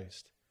in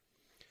Christ.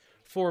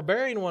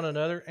 Forbearing one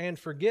another and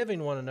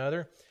forgiving one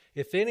another.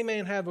 If any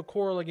man have a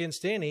quarrel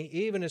against any,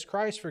 even as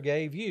Christ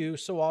forgave you,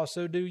 so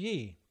also do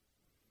ye.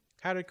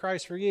 How did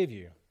Christ forgive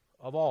you?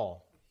 Of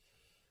all.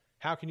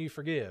 How can you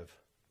forgive?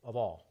 Of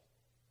all.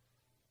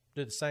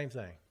 Do the same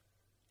thing.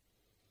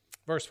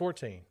 Verse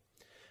 14.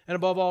 And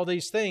above all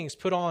these things,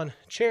 put on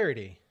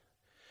charity,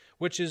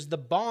 which is the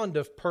bond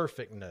of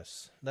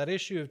perfectness. That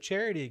issue of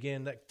charity,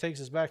 again, that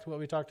takes us back to what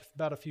we talked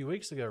about a few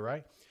weeks ago,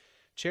 right?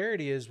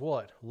 Charity is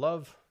what?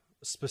 Love,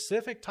 a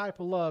specific type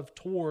of love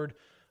toward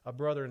a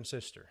brother and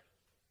sister.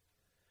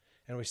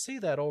 And we see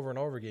that over and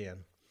over again.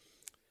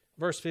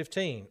 Verse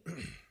 15.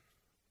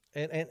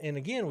 And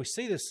again, we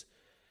see this.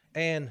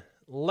 And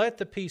let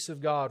the peace of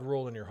God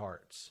rule in your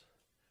hearts.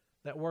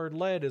 That word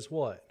led is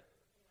what?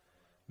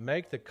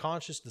 Make the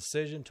conscious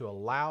decision to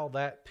allow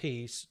that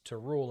peace to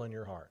rule in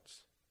your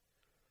hearts.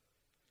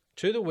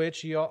 To the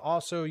which ye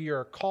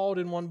are called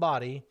in one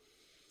body,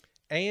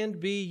 and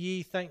be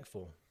ye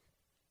thankful.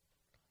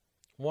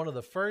 One of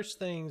the first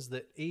things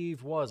that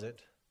Eve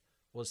wasn't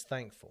was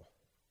thankful.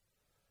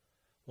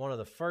 One of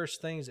the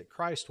first things that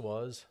Christ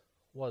was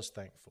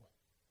thankful.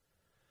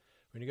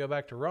 When you go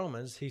back to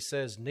Romans, he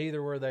says,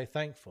 neither were they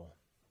thankful.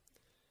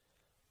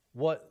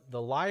 what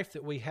the life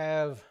that we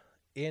have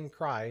in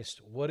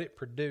Christ, what it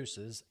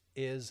produces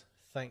is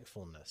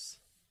thankfulness.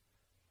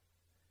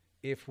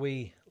 If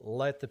we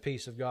let the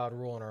peace of God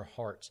rule in our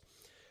hearts.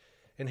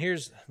 And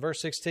here's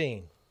verse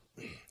 16.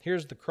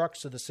 Here's the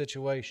crux of the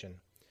situation.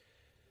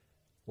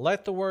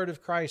 Let the word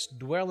of Christ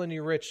dwell in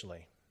you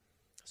richly.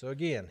 So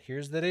again,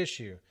 here's that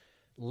issue.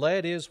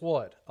 Let is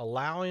what?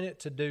 Allowing it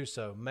to do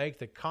so. Make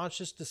the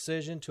conscious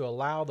decision to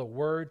allow the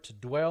word to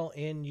dwell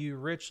in you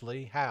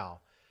richly. How?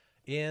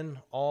 In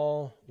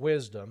all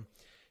wisdom,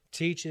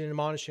 teaching and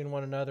admonishing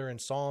one another in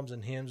psalms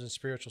and hymns and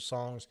spiritual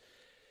songs,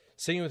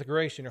 singing with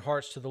grace in your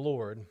hearts to the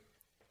Lord.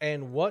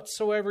 And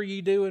whatsoever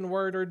ye do in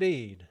word or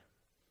deed,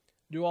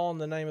 do all in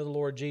the name of the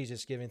Lord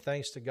Jesus, giving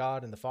thanks to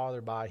God and the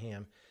Father by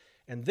him.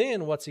 And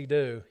then what's he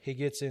do? He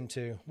gets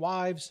into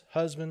wives,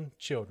 husband,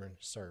 children,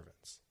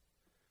 servants.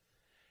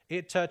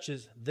 It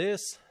touches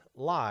this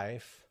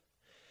life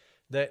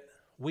that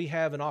we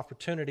have an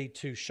opportunity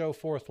to show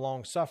forth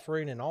long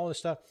suffering and all this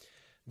stuff.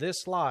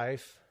 This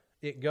life,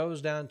 it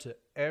goes down to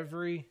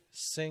every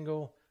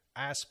single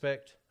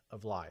aspect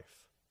of life.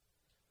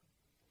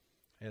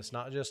 And it's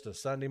not just a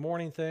Sunday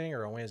morning thing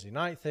or a Wednesday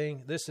night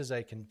thing. This is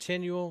a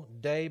continual,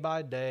 day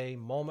by day,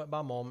 moment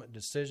by moment,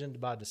 decision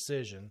by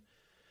decision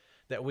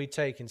that we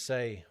take and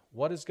say,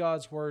 what does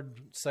God's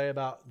word say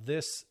about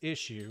this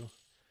issue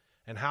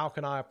and how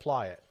can I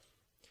apply it?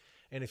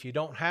 And if you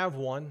don't have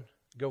one,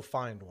 go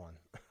find one.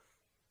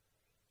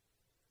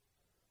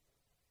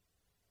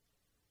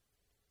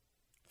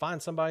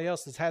 Find somebody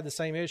else that's had the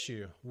same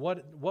issue.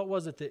 What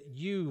was it that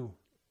you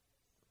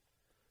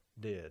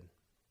did?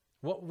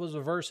 What was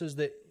the verses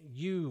that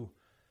you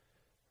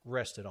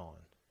rested on?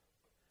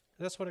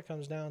 That's what it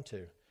comes down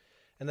to.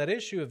 And that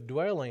issue of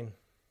dwelling,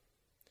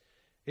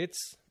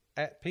 it's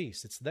at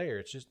peace. It's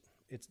there.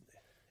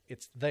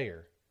 It's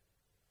there.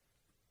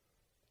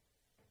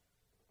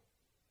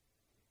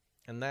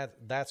 And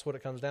that's what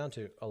it comes down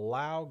to.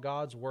 Allow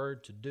God's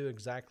word to do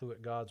exactly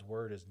what God's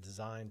word is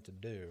designed to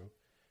do.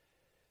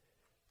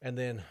 And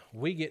then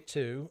we get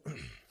to,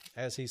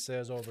 as he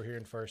says over here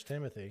in 1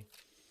 Timothy,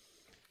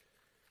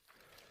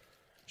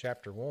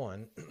 chapter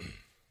 1,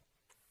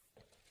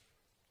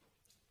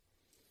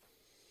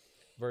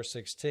 verse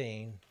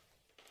 16,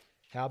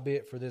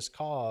 howbeit for this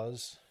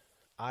cause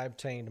I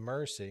obtained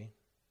mercy,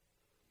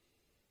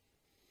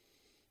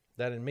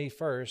 that in me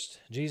first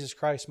Jesus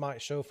Christ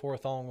might show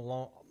forth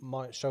all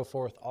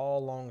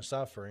long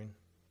suffering,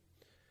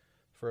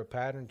 for a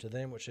pattern to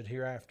them which should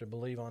hereafter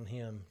believe on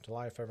him to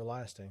life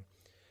everlasting.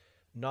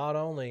 Not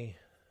only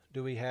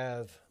do we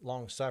have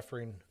long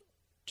suffering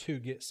to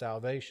get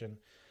salvation,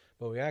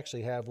 but we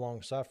actually have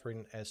long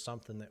suffering as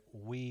something that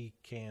we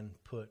can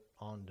put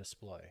on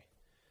display.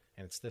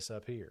 And it's this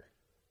up here.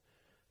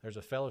 There's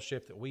a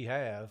fellowship that we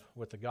have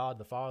with the God,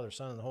 the Father,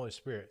 Son, and the Holy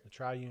Spirit, the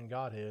triune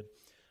Godhead,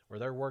 where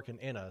they're working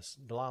in us.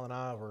 Delilah and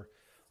I were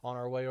on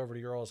our way over to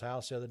your all's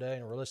house the other day,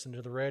 and we're listening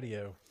to the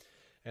radio,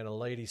 and a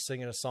lady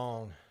singing a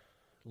song,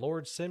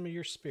 Lord, send me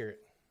your Spirit.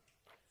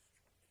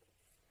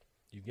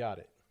 You got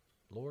it.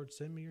 Lord,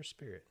 send me your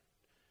Spirit.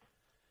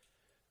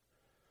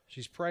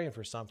 She's praying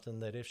for something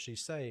that if she's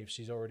saved,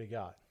 she's already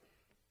got.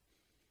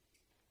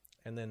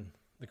 And then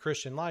the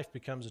Christian life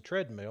becomes a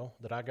treadmill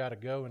that I got to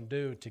go and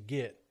do to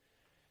get.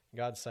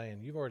 God's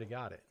saying, you've already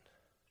got it.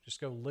 Just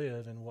go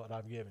live in what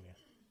I've given you.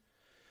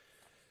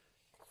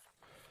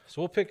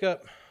 So we'll pick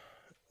up.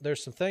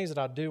 There's some things that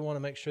I do want to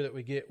make sure that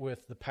we get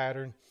with the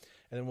pattern,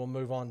 and then we'll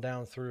move on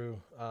down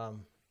through the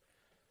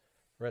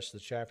rest of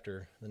the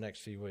chapter the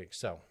next few weeks.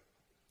 So,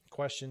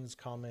 questions,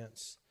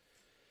 comments,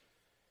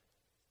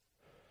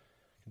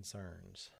 concerns?